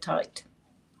back a bit tight.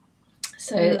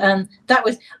 So that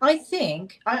was, I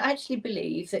actually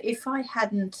believe that if I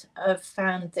hadn't have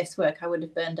found this work, I would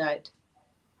have burned out.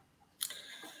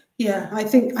 Yeah, I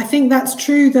think that's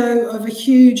true, though, of a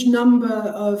huge number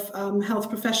of health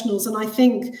professionals. And I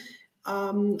think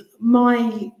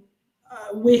my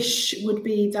wish would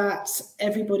be that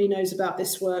everybody knows about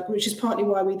this work, which is partly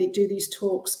why we do these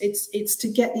talks. It's to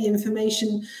get the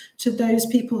information to those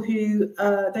people who,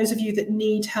 those of you that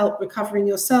need help recovering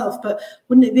yourself. But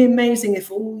wouldn't it be amazing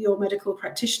if all your medical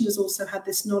practitioners also had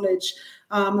this knowledge?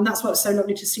 And that's why it's so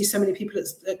lovely to see so many people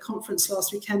at conference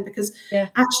last weekend, because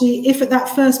actually, if at that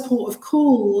first port of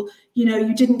call,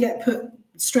 you didn't get put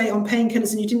straight on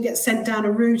painkillers and you didn't get sent down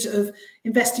a route of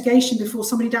investigation before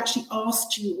somebody had actually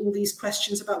asked you all these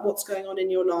questions about what's going on in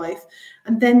your life,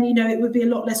 and then it would be a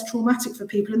lot less traumatic for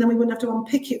people, and then we wouldn't have to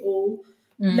unpick it all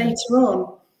later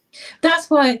on. That's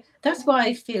why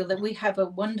I feel that we have a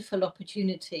wonderful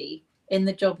opportunity in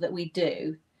the job that we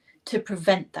do to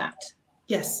prevent that.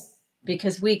 Yes.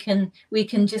 Because we can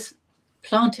just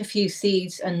plant a few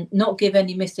seeds and not give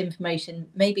any misinformation,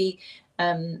 maybe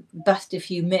bust a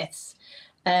few myths,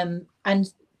 and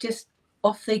just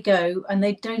off they go, and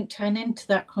they don't turn into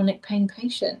that chronic pain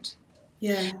patient.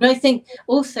 Yeah. But I think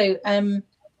also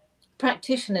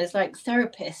practitioners like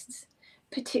therapists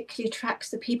particularly attracts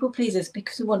the people pleasers,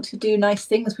 because we want to do nice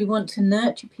things, we want to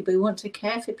nurture people, we want to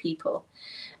care for people,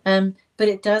 but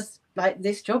it does, like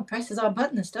this job presses our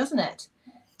buttons, doesn't it?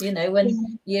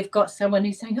 When you've got someone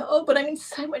who's saying, but I'm in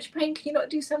so much pain, can you not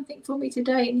do something for me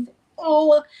today? And you think,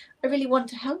 I really want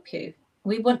to help you.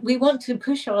 We want to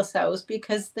push ourselves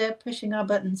because they're pushing our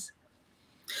buttons.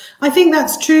 I think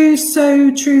that's true. So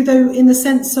true, though, in the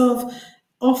sense of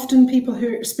often people who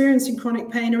are experiencing chronic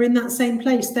pain are in that same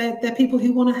place. They're people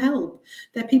who want to help.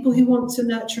 They're people who want to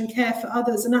nurture and care for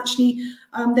others. And actually,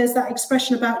 there's that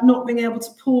expression about not being able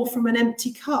to pour from an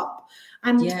empty cup.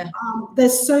 And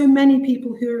there's so many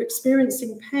people who are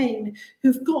experiencing pain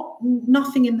who've got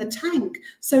nothing in the tank.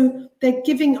 So they're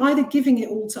either giving it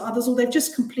all to others, or they've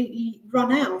just completely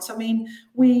run out. I mean,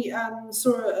 we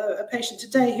saw a patient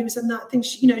today who was in that thing.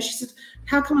 She said,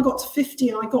 how come I got to 50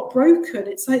 and I got broken?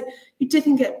 It's like, you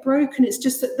didn't get broken. It's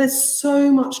just that there's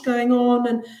so much going on.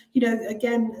 And,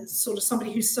 again, sort of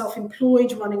somebody who's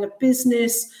self-employed, running a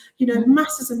business,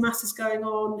 masses and masses going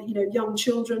on, young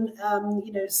children,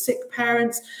 sick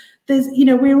parents. There's,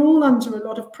 we're all under a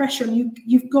lot of pressure, and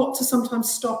you've got to sometimes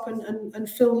stop and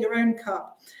fill your own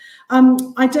cup.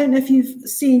 I don't know if you've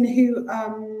seen who,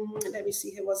 let me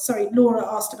see who it was. Sorry, Laura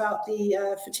asked about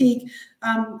the fatigue.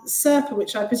 SIRPA,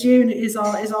 which I presume is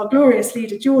our glorious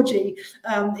leader, Georgie,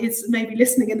 is maybe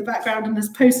listening in the background and has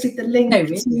posted the link to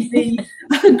the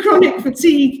chronic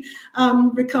fatigue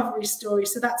recovery story.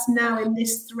 So that's now in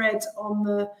this thread on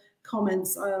the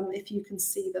comments, if you can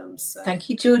see them. So thank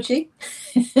you, Georgie.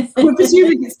 I'm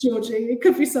presuming it's Georgie. It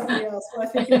could be somebody else, but I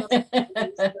think it must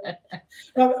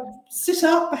be. Sit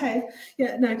up, hey.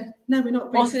 Yeah, no, we're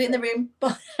not. Whilst in the room.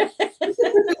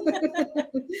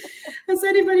 Has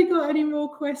anybody got any more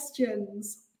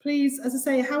questions? Please, as I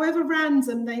say, however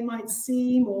random they might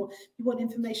seem, or you want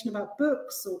information about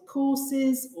books or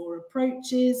courses or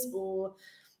approaches, or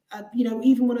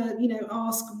even want to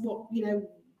ask what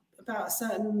about a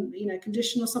certain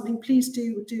condition or something, please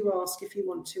do ask if you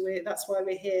want to. That's why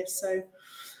we're here. So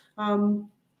oh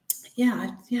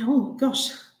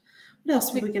gosh, what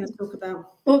else were we going to talk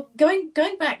about? Well, going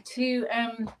back to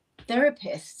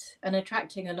therapists and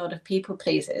attracting a lot of people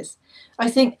pleasers, I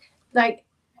think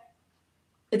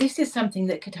this is something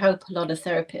that could help a lot of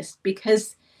therapists,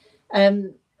 because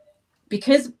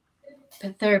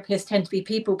therapists tend to be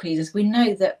people pleasers. We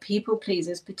know that people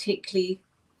pleasers particularly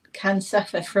can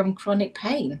suffer from chronic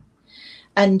pain,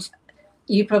 and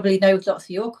you probably know lots of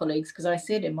your colleagues, because I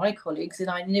see it in my colleagues, and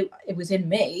I knew it was in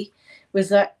me, was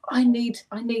that I need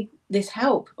this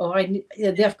help, or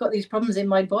I've got these problems in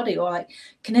my body, or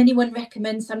can anyone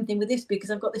recommend something with this,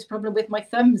 because I've got this problem with my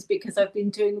thumbs because I've been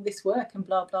doing this work and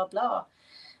blah blah blah.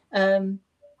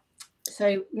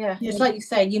 So it's like you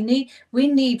say, we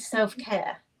need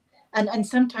self-care, and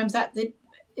sometimes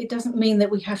it doesn't mean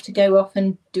that we have to go off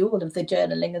and do all of the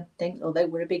journaling and things, although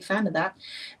we're a big fan of that.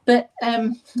 But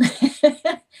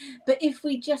but if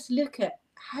we just look at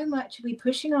how much are we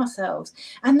pushing ourselves?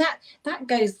 And that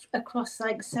goes across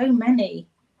like so many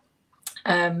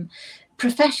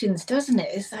professions, doesn't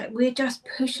it? Is that we're just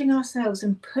pushing ourselves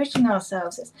and pushing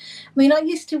ourselves. I mean, I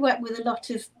used to work with a lot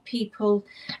of people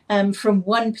from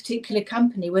one particular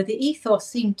company where the ethos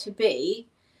seemed to be,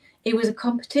 it was a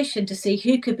competition to see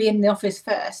who could be in the office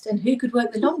first and who could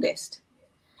work the longest.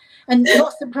 And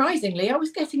not surprisingly, I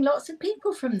was getting lots of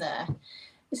people from there.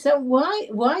 So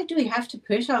why do we have to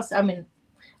push ourselves? I mean,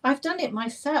 I've done it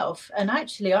myself, and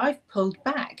actually I've pulled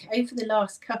back over the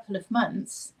last couple of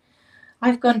months.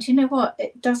 I've gone, do you know what?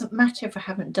 It doesn't matter if I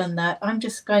haven't done that. I'm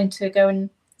just going to go and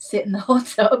sit in the hot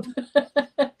tub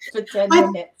for 10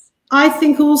 minutes. I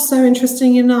think also,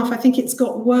 interesting enough, I think it's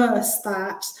got worse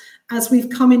that as we've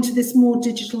come into this more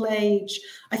digital age,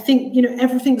 I think, you know,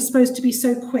 everything's supposed to be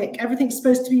so quick. Everything's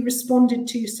supposed to be responded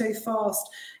to so fast.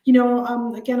 You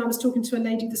know, again, I was talking to a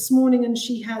lady this morning, and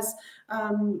she has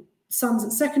sons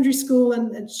at secondary school,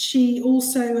 and she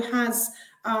also has,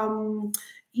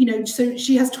 you know, so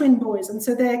she has twin boys, and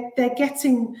so they're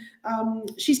getting,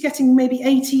 she's getting maybe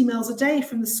 8 emails a day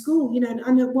from the school, you know,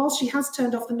 and while she has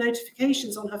turned off the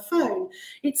notifications on her phone,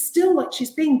 it's still like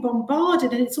she's being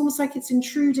bombarded, and it's almost like it's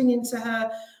intruding into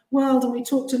her world. And we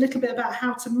talked a little bit about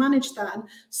how to manage that. And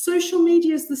social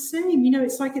media is the same, you know,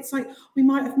 it's like we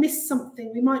might have missed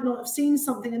something, we might not have seen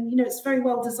something, and you know, it's very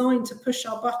well designed to push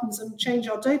our buttons and change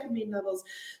our dopamine levels.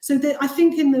 So I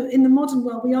think in the modern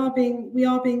world we are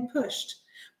being pushed.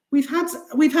 We've had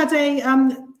a,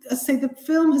 as I say, the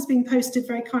film has been posted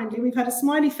very kindly. We've had a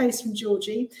smiley face from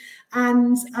Georgie,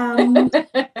 and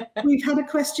we've had a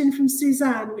question from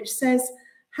Suzanne, which says,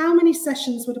 how many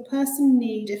sessions would a person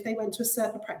need if they went to a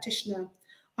SIRPA practitioner?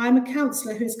 I'm a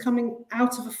counsellor who is coming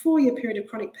out of a 4-year period of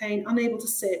chronic pain, unable to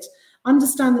sit,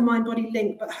 understand the mind-body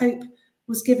link, but hope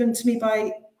was given to me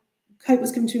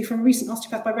from a recent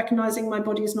osteopath by recognising my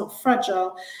body is not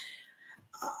fragile.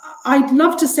 I'd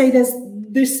love to say there's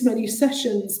this many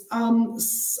sessions.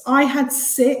 I had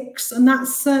 6, and that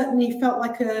certainly felt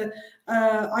like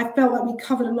I felt like we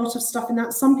covered a lot of stuff in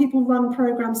that. Some people run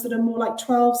programs that are more like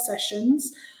 12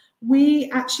 sessions. We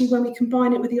actually, when we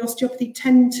combine it with the osteopathy,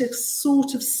 tend to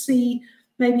sort of see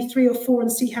maybe 3 or 4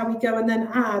 and see how we go and then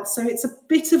add. So it's a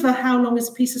bit of a how long is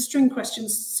a piece of string question,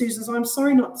 Susan. So I'm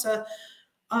sorry not to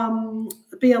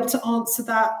be able to answer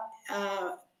that.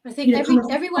 I think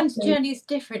everyone's journey is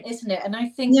different, isn't it? And I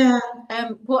think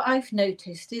what I've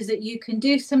noticed is that you can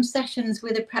do some sessions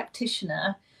with a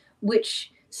practitioner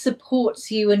which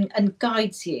supports you and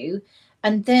guides you,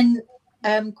 and then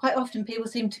quite often people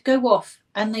seem to go off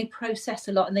and they process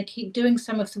a lot and they keep doing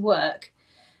some of the work,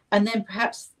 and then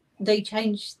perhaps they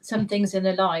change some things in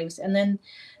their lives, and then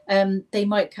they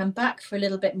might come back for a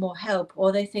little bit more help,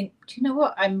 or they think, do you know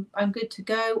what, I'm good to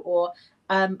go, or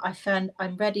I found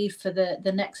I'm ready for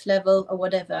the next level, or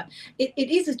whatever. It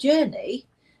is a journey,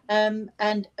 and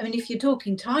I mean, if you're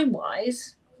talking time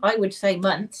wise, I would say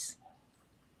months.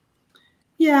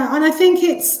 Yeah, and I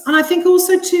think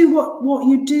also too, what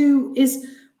you do is,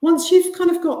 once you've kind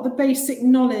of got the basic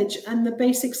knowledge and the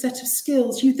basic set of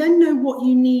skills, you then know what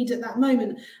you need at that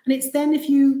moment, and it's then if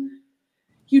you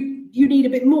need a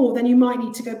bit more, then you might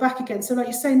need to go back again. So like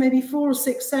you say, maybe 4 or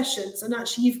 6 sessions, and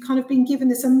actually you've kind of been given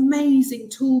this amazing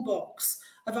toolbox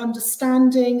of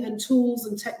understanding and tools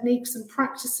and techniques and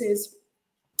practices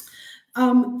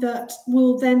that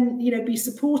will then, you know, be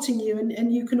supporting you,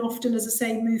 and you can often, as I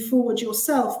say, move forward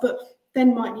yourself, but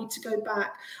then might need to go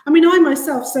back. I mean, I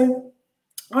myself, so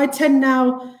I tend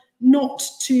now not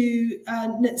to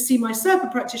see my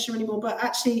SIRPA practitioner anymore, but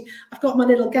actually I've got my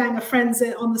little gang of friends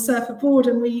on the SIRPA board,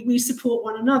 and we support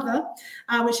one another,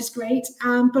 which is great.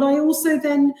 But I also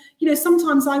then, you know,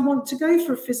 sometimes I want to go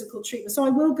for a physical treatment, so I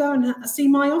will go and see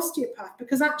my osteopath,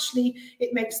 because actually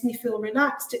it makes me feel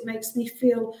relaxed, it makes me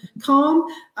feel calm.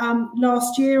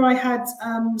 Last year I had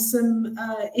some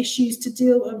issues to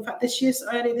deal with. In fact,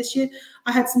 earlier this year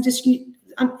I had some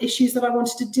issues that I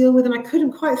wanted to deal with, and I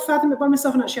couldn't quite fathom it by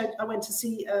myself. And actually, I went to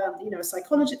see, you know, a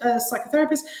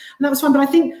psychotherapist, and that was fine. But I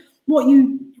think what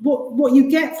you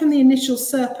get from the initial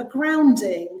SIRPA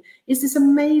grounding is this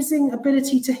amazing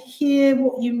ability to hear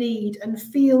what you need and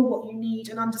feel what you need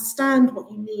and understand what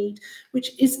you need,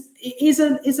 which is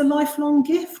a lifelong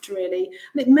gift, really.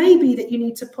 And it may be that you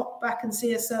need to pop back and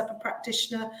see a SIRPA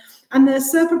practitioner. And the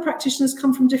SIRPA practitioners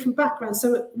come from different backgrounds.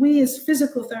 So we, as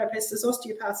physical therapists, as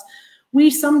osteopaths, we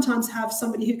sometimes have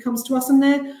somebody who comes to us, and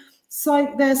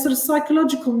their sort of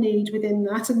psychological need within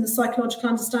that and the psychological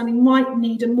understanding might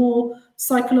need a more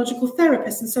psychological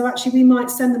therapist. And so actually we might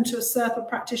send them to a SIRPA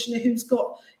practitioner who's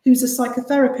a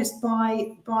psychotherapist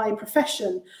by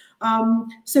profession.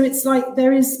 So it's like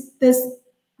there's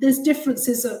there's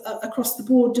differences across the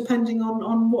board depending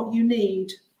on what you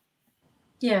need.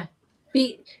 Yeah,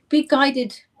 be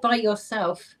guided by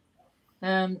yourself.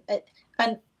 And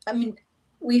I mean,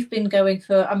 we've been going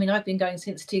for, I mean, I've been going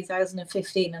since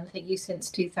 2015, and I think you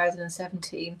since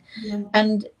 2017. Yeah.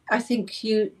 And I think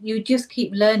you just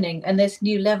keep learning, and there's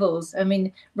new levels. I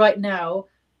mean, right now,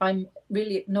 I'm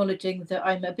really acknowledging that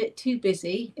I'm a bit too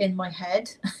busy in my head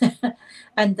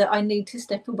and that I need to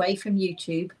step away from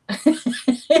YouTube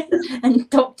and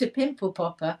Dr. Pimple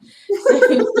Popper.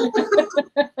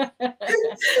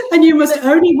 And you must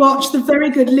only watch the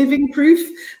very good Living Proof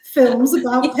films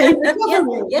about pain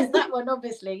recovery. Yes, that one,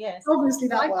 obviously, yes. Obviously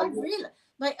that one. I've realized,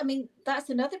 like, I mean, that's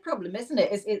another problem, isn't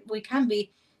it? We can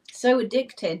be so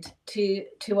addicted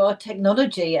to our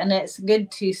technology, and it's good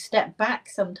to step back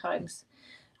sometimes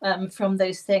from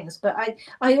those things. But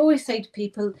I always say to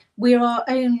people, we're our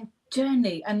own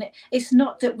journey, and it's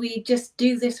not that we just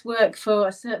do this work for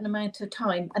a certain amount of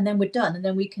time and then we're done and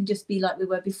then we can just be like we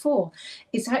were before.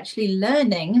 It's actually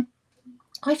learning.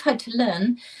 I've had to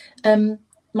learn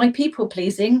my people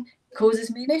pleasing causes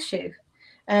me an issue,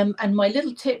 and my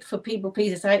little tip for people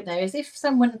pleasers out there is, if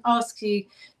someone asks you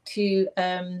to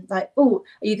like, oh,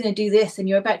 are you going to do this, and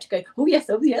you're about to go, oh yes,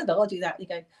 I'll do that, you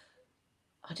go,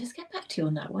 I'll just get back to you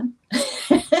on that one.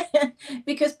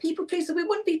 Because people pleaser, we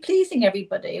wouldn't be pleasing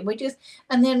everybody,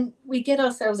 and then we get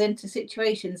ourselves into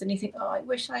situations and you think, oh, I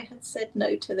wish I had said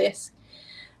no to this.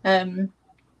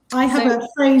 I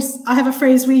have a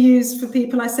phrase we use for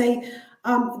people. I say,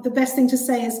 the best thing to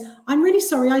say is, I'm really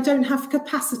sorry, I don't have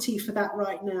capacity for that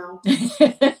right now.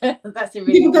 That's a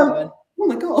really good one. Oh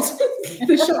my God,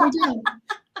 they shut me down.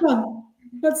 Done.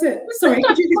 That's it. Sorry.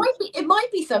 It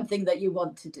might be something that you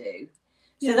want to do.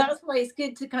 So yeah, that's why it's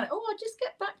good to kind of, oh, I'll just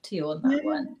get back to you on that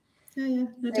one. Yeah.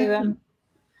 No,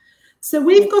 so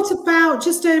we've got about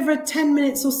just over 10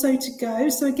 minutes or so to go.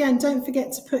 So again, don't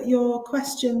forget to put your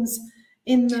questions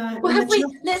in the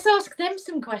let's ask them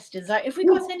some questions. Like, if we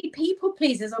got any people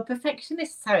pleasers or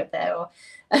perfectionists out there, or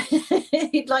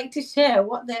you'd like to share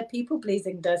what their people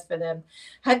pleasing does for them.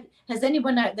 Has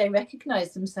anyone out there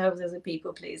recognized themselves as a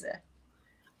people pleaser?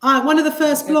 One of the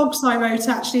first blogs I wrote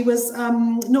actually was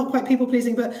not quite people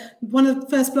pleasing, but one of the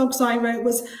first blogs I wrote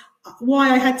was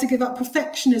why I had to give up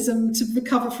perfectionism to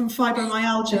recover from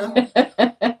fibromyalgia.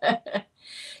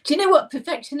 Do you know what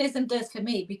perfectionism does for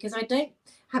me? Because I don't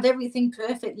have everything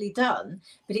perfectly done,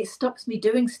 but it stops me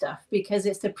doing stuff because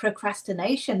it's the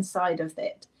procrastination side of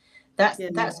it.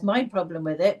 That's my problem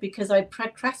with it, because I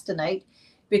procrastinate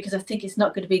because I think it's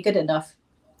not going to be good enough.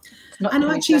 And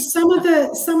actually some of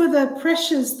the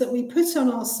pressures that we put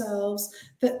on ourselves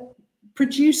that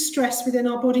produce stress within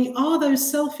our body are those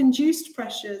self-induced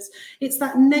pressures. It's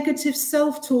that negative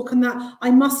self-talk and that I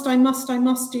must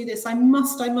do this, I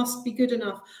must be good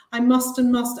enough, I must.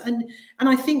 And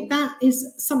I think that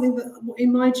is something that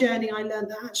in my journey I learned,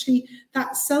 that actually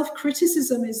that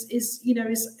self-criticism is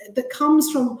that comes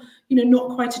from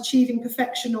not quite achieving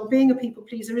perfection or being a people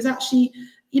pleaser is actually,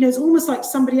 it's almost like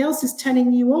somebody else is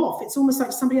telling you off. It's almost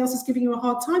like somebody else is giving you a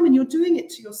hard time and you're doing it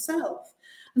to yourself.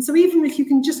 And so even if you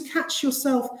can just catch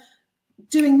yourself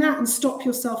doing that and stop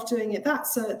yourself doing it,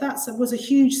 was a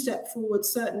huge step forward,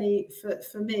 certainly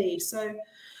for me. So,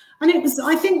 and it was,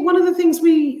 I think one of the things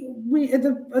we at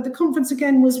the conference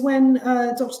again was when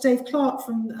Dr. Dave Clark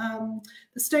from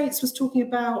the States was talking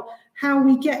about how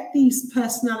we get these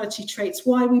personality traits,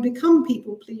 why we become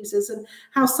people pleasers, and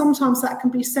how sometimes that can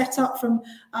be set up from,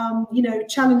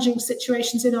 challenging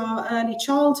situations in our early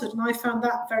childhood. And I found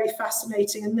that very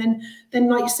fascinating. And then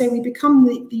like you say, we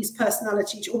become these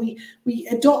personality, or we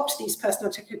adopt these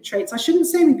personality traits. I shouldn't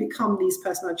say we become these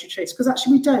personality traits, because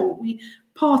actually we don't.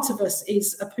 Part of us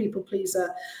is a people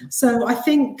pleaser. So I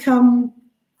think,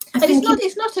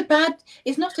 it's not a bad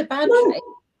trait.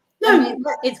 No, I mean,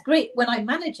 it's great when I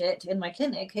manage it in my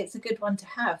clinic. It's a good one to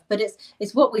have, but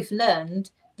it's what we've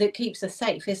learned that keeps us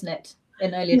safe, isn't it?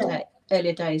 In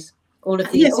earlier days, all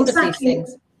of these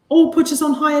things. All put us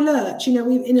on high alert.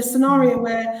 We've in a scenario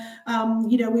where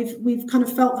we've kind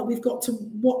of felt that we've got to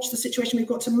watch the situation. We've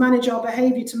got to manage our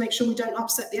behaviour to make sure we don't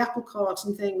upset the apple cart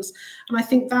and things. And I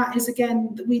think that is,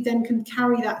 again, that we then can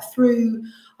carry that through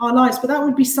our lives. But that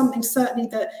would be something certainly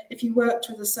that if you worked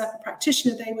with a SIRPA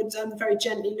practitioner, they would very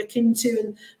gently look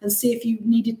into and see if you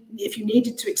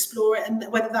needed to explore it and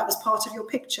whether that was part of your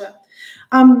picture.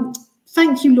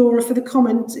 Thank you, Laura, for the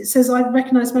comment. It says, I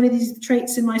recognise many of these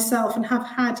traits in myself and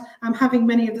I'm having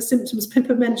many of the symptoms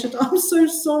Pippa mentioned. I'm so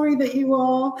sorry that you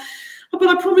are, but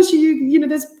I promise you,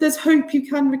 there's hope you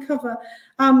can recover.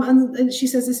 And she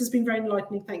says, this has been very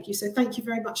enlightening. Thank you. So thank you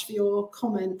very much for your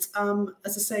comment.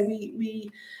 As I say,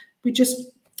 we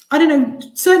just, I don't know,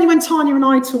 certainly when Tania and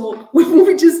I talk,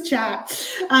 we just chat,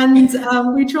 and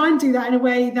we try and do that in a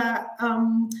way that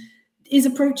is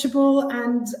approachable.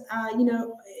 And you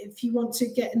know, if you want to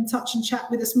get in touch and chat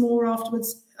with us more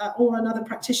afterwards, or another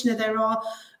practitioner, there are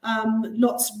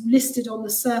lots listed on the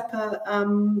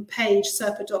SIRPA page,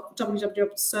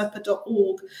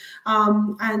 www.sirpa.org,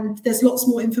 and there's lots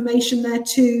more information there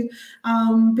too,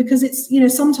 because it's, you know,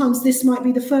 sometimes this might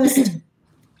be the first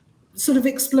sort of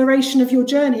exploration of your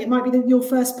journey. It might be your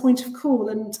first point of call,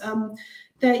 and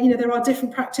there, you know, there are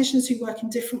different practitioners who work in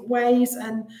different ways,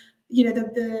 and you know,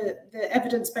 the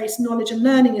evidence-based knowledge and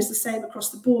learning is the same across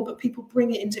the board, but people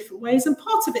bring it in different ways. And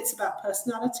part of it's about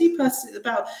personality, part of it's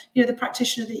about, you know, the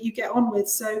practitioner that you get on with.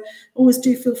 So always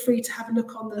do feel free to have a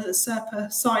look on the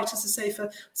SIRPA site, as I say, for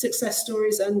success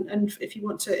stories. And if you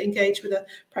want to engage with a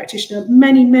practitioner,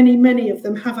 many of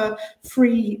them have a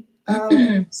free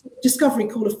discovery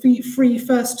call, a free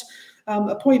first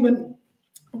appointment,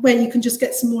 where you can just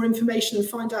get some more information and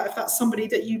find out if that's somebody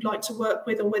that you'd like to work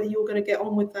with, or whether you're going to get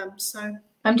on with them. So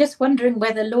I'm just wondering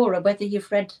whether, Laura, whether you've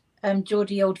read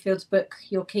Georgie Oldfield's book,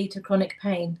 Your Key to Chronic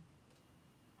Pain.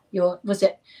 Was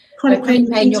it Chronic Pain,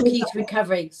 Your Key to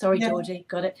Recovery? Sorry, yeah. Georgie,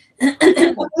 got it. We're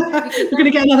going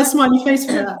to get another smiley face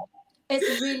for that.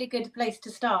 It's a really good place to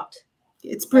start.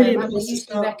 It's brilliant. I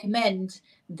usually recommend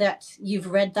that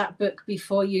you've read that book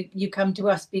before you come to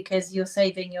us, because you're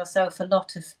saving yourself a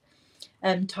lot of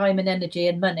time and energy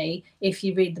and money if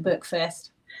you read the book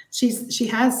first. She's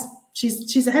ahead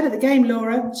of the game,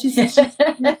 Laura. She's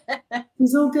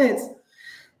all good.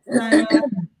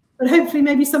 But hopefully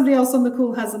maybe somebody else on the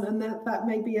call hasn't, and that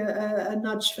may be a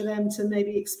nudge for them to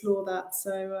maybe explore that.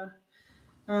 So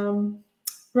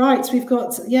right, we've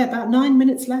got about 9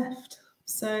 minutes left.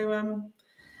 So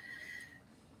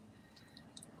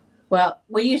well,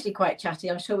 we're usually quite chatty.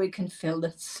 I'm sure we can fill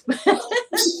this.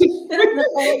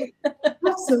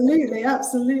 Absolutely.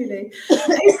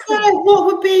 What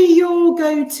would be your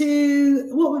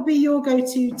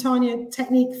go-to, Tania,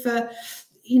 technique for,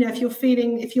 you know,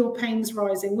 if your pain's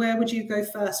rising, where would you go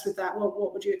first with that?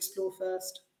 What would you explore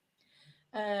first?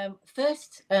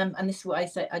 First, and this is what I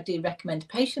say, I do recommend to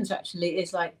patients actually,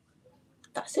 is like,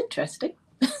 that's interesting.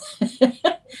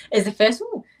 Is the first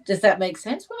one. Does that make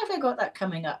sense? When have I got that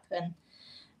coming up?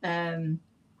 And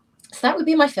so that would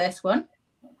be my first one.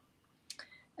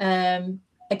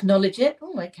 Acknowledge it.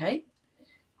 Oh, okay.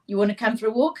 You want to come for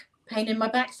a walk? Pain in my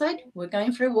backside? We're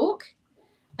going for a walk.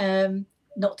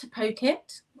 Not to poke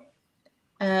it.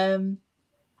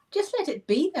 Just let it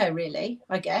be there, really,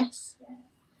 I guess.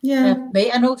 Yeah.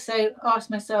 And also ask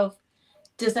myself,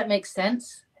 does that make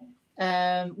sense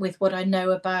with what I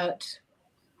know about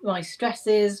my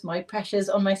stresses, my pressures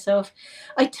on myself?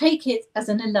 I take it as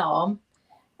an alarm.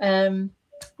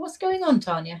 What's going on,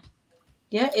 Tania?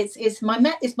 Yeah, it's my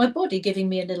body giving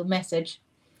me a little message.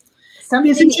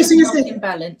 Something is not in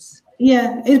balance.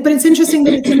 Yeah, but it's interesting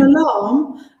that it's an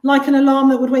alarm, like an alarm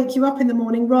that would wake you up in the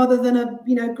morning, rather than a,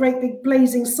 you know, great big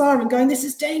blazing siren going, this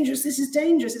is dangerous, this is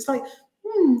dangerous. It's like,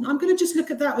 I'm going to just look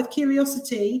at that with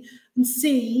curiosity and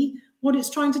see what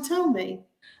it's trying to tell me.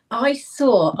 I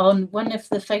saw on one of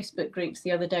the Facebook groups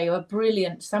the other day,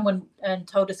 someone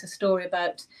told us a story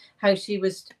about how she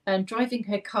was driving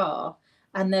her car,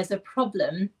 and there's a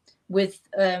problem with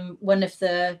one of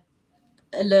the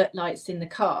alert lights in the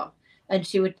car, and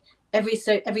she would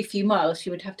every few miles she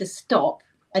would have to stop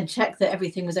and check that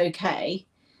everything was okay,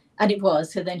 and it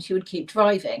was. So then she would keep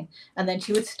driving, and then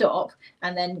she would stop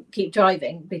and then keep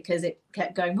driving because it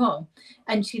kept going wrong.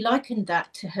 And she likened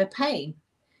that to her pain,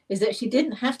 is that she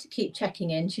didn't have to keep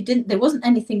checking in. There wasn't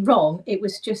anything wrong. It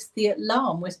was just the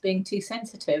alarm was being too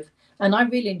sensitive. And I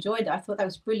really enjoyed it. I thought that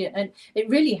was brilliant. And it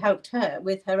really helped her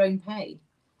with her own pain.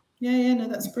 Yeah, no,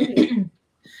 that's brilliant.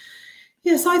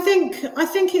 Yes, I think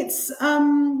it's,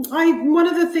 one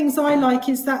of the things I like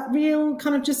is that real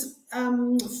kind of just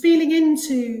feeling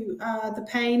into the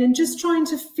pain and just trying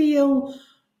to feel,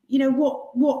 you know,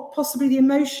 what possibly the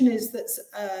emotion is that's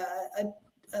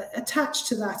attached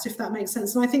to that, if that makes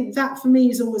sense. And I think that for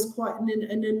me is always quite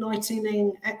an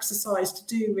enlightening exercise to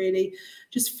do, really,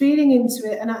 just feeling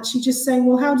into it and actually just saying,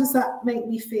 well, how does that make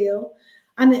me feel?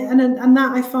 And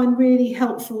that I find really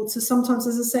helpful to sometimes,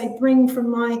 as I say, bring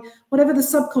from my whatever the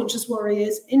subconscious worry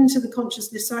is into the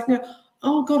consciousness, so I can go,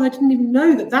 oh God, I didn't even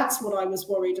know that that's what I was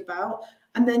worried about.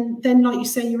 And then like you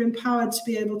say, you're empowered to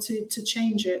be able to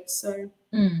change it. So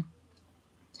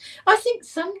I think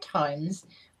sometimes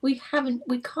we can't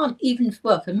even,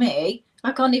 well, for me,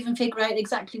 I can't even figure out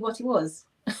exactly what it was.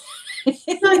 But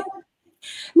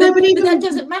that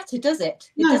doesn't matter, does it?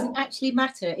 It doesn't actually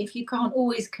matter if you can't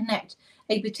always connect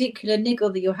a particular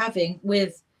niggle that you're having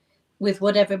with with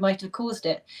whatever might have caused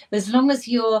it. But as long as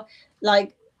you're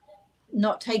like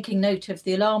not taking note of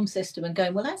the alarm system and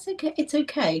going, well, that's okay, it's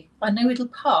okay, I know it'll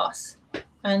pass.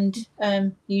 And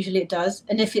usually it does.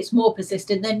 And if it's more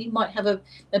persistent, then you might have a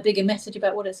bigger message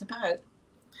about what it's about.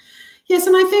 Yes,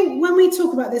 and I think when we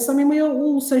talk about this, I mean, we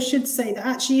also should say that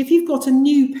actually, if you've got a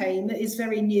new pain that is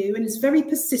very new and is very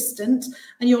persistent,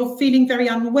 and you're feeling very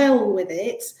unwell with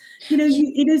it, you know,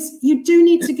 you do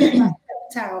need to get that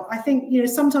checked out. I think, you know,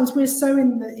 sometimes we're so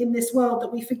in this world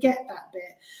that we forget that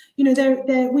bit. You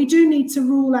know, we do need to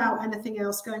rule out anything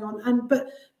else going on, but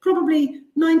probably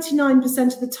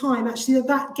 99% of the time, actually,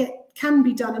 that can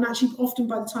be done, and actually often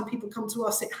by the time people come to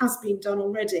us, it has been done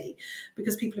already,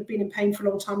 because people have been in pain for a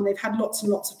long time and they've had lots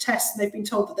and lots of tests and they've been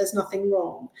told that there's nothing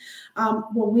wrong.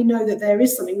 Well, we know that there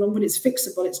is something wrong, but it's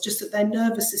fixable. It's just that their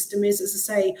nervous system is, as I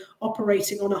say,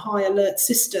 operating on a high alert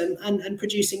system and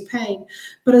producing pain.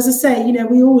 But as I say, you know,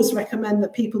 we always recommend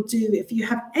that people do, if you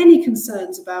have any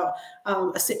concerns about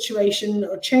a situation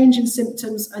or change in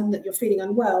symptoms and that you're feeling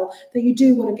unwell, that you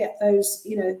do want to get those,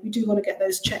 you know, you do want to get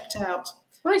those checked out.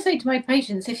 Well, I say to my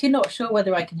patients, if you're not sure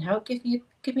whether I can help, give me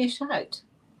a shout.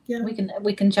 Yeah,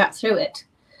 we can chat through it.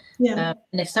 Yeah,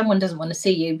 and if someone doesn't want to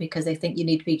see you because they think you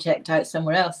need to be checked out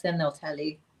somewhere else, then they'll tell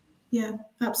you. Yeah,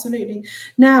 absolutely.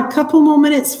 Now, a couple more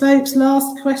minutes, folks.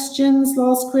 Last questions,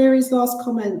 last queries, last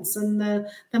comments, and then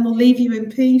we'll leave you in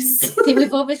peace. See,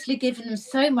 we've obviously given them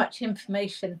so much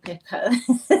information, Pippa.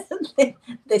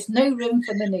 There's no room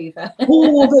for manoeuvre.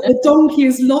 Oh, the donkey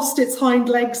has lost its hind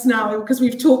legs now because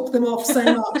we've talked them off so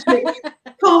much. It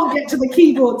can't get to the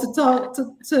keyboard to type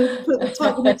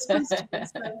the next questions.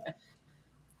 So.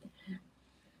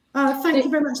 Thank you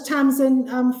very much, Tamsin,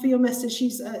 for your message. She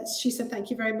said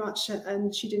thank you very much,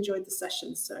 and she'd enjoyed the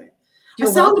session. So I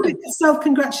sound a bit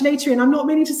self-congratulatory, and I'm not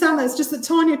meaning to sound that. It's just that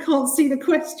Tania can't see the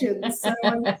questions, so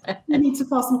I need to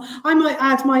pass them. I might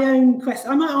add my own question.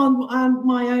 I might add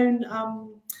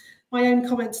my own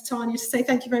comment to Tania to say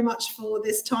thank you very much for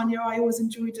this, Tania. I always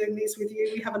enjoy doing these with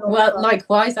you. We have a lot of fun. Well,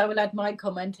 likewise, I will add my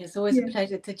comment. It's always a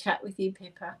pleasure to chat with you,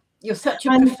 Pippa. You're such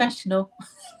a professional.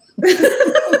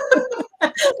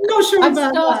 I'm not sure I'm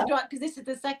about starstruck because this is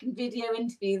the second video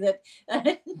interview that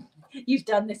you've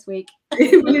done this week.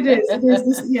 Well, it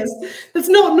is. Yes, that's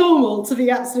not normal, to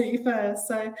be absolutely fair.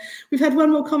 So we've had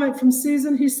one more comment from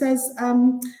Susan, who says,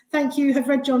 thank you, have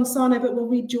read John Sarno, but we'll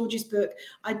read Georgie's book.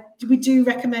 We do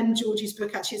recommend Georgie's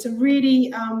book, actually.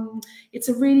 It's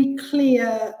a really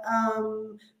clear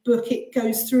book. It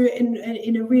goes through it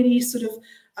in a really sort of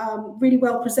really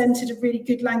well presented, a really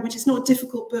good language. It's not a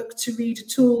difficult book to read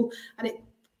at all, and it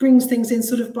brings things in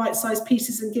sort of bite-sized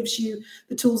pieces and gives you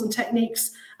the tools and techniques.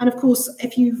 And of course,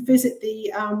 if you visit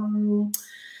the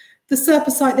SIRPA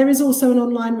site, there is also an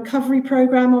online recovery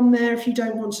program on there if you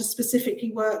don't want to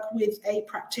specifically work with a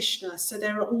practitioner. So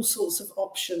there are all sorts of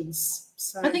options.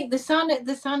 So I think the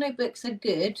Sarno books are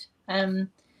good,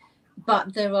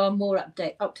 but there are more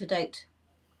up-to-date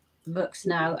books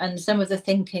now, and some of the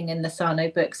thinking in the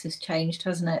Sarno books has changed,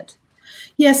 hasn't it?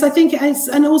 Yes, I think it's,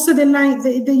 and also the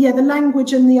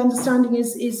language and the understanding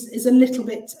is a little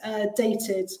bit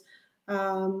dated,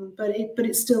 but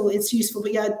it's useful.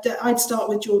 But yeah, I'd start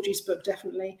with Georgie's book,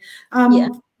 definitely.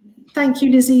 Thank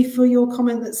you, Lizzie, for your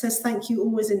comment that says thank you,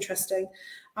 always interesting.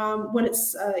 Well,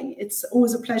 it's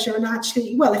always a pleasure, and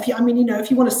actually, well, if you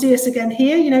want to see us again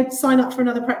here, sign up for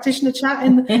another practitioner chat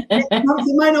in the next month.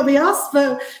 It might not be us,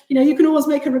 but you can always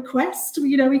make a request.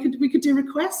 We could do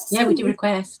requests. Yeah, we do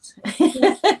requests.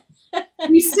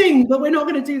 We sing, but we're not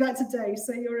going to do that today,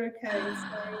 so you're okay.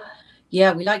 So.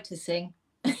 Yeah, we like to sing.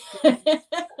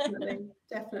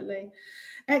 Definitely.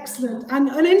 Excellent. And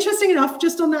interesting enough,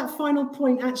 just on that final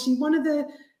point, actually, one of the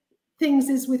things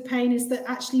is with pain is that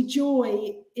actually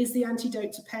joy is the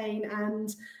antidote to pain,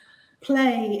 and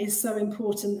play is so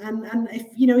important. And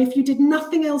if you did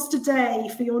nothing else today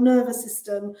for your nervous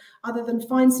system other than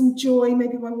find some joy,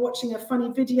 maybe by watching a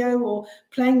funny video or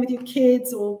playing with your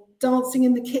kids or dancing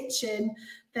in the kitchen,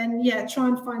 then yeah, try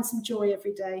and find some joy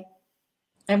every day.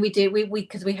 And we do,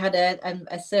 because we had a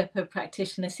SIRPA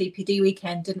Practitioner CPD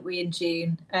weekend, didn't we, in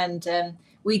June? And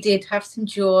we did have some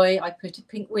joy. I put a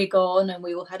pink wig on and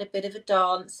we all had a bit of a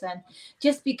dance. And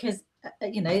just because,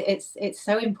 it's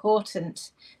so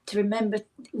important to remember,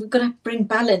 we've got to bring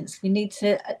balance. We need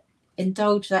to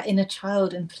indulge that inner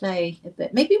child and play a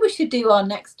bit. Maybe we should do our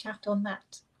next chat on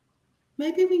that.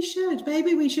 Maybe we should.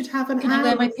 Maybe we should have an hour. Can I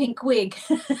wear my pink wig?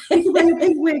 You can wear your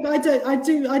pink wig. I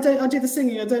do the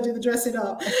singing. I don't do the dressing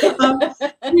up.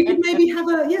 We could maybe have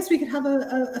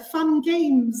a fun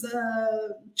games,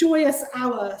 joyous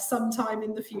hour sometime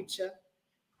in the future.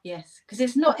 Yes, because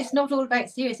it's not all about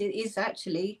serious. It is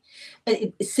actually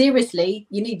seriously.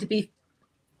 You need to be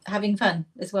having fun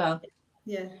as well.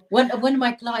 Yeah. One of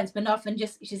my clients went off and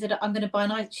she said, "I'm going to buy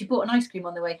an ice." She bought an ice cream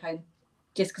on the way home,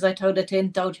 just because I told her to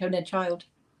indulge her inner child.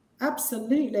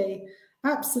 Absolutely,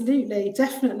 absolutely,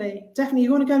 definitely.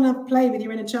 You want to go and have a play with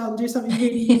your inner child and do something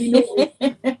really, really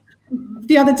naughty.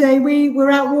 The other day we were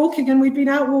out walking, and we'd been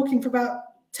out walking for about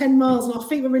 10 miles and our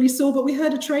feet were really sore, but we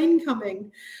heard a train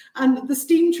coming, and the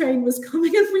steam train was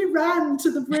coming, and we ran to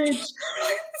the bridge.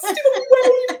 Still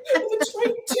wave, and the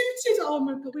train tooted. Oh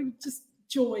my God, we were just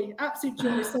joy, absolute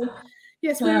joy. So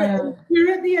yes,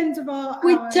 we're at the end of our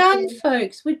We're done,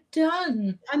 folks. We're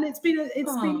done. And it's been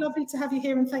lovely to have you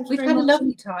here, and thank you very much. We've had a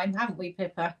lovely time, haven't we,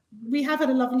 Pippa? We have had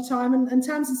a lovely time, and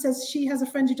Tamsin says she has a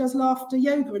friend who does laughter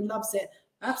yoga and loves it.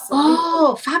 Absolutely.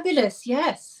 Oh, fabulous.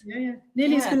 Yes. Yeah.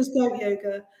 Nearly as good as goat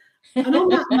yoga. And on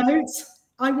that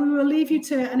note, we will leave you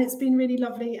to it, and it's been really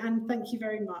lovely, and thank you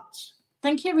very much.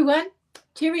 Thank you, everyone.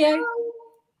 Cheerio. Bye.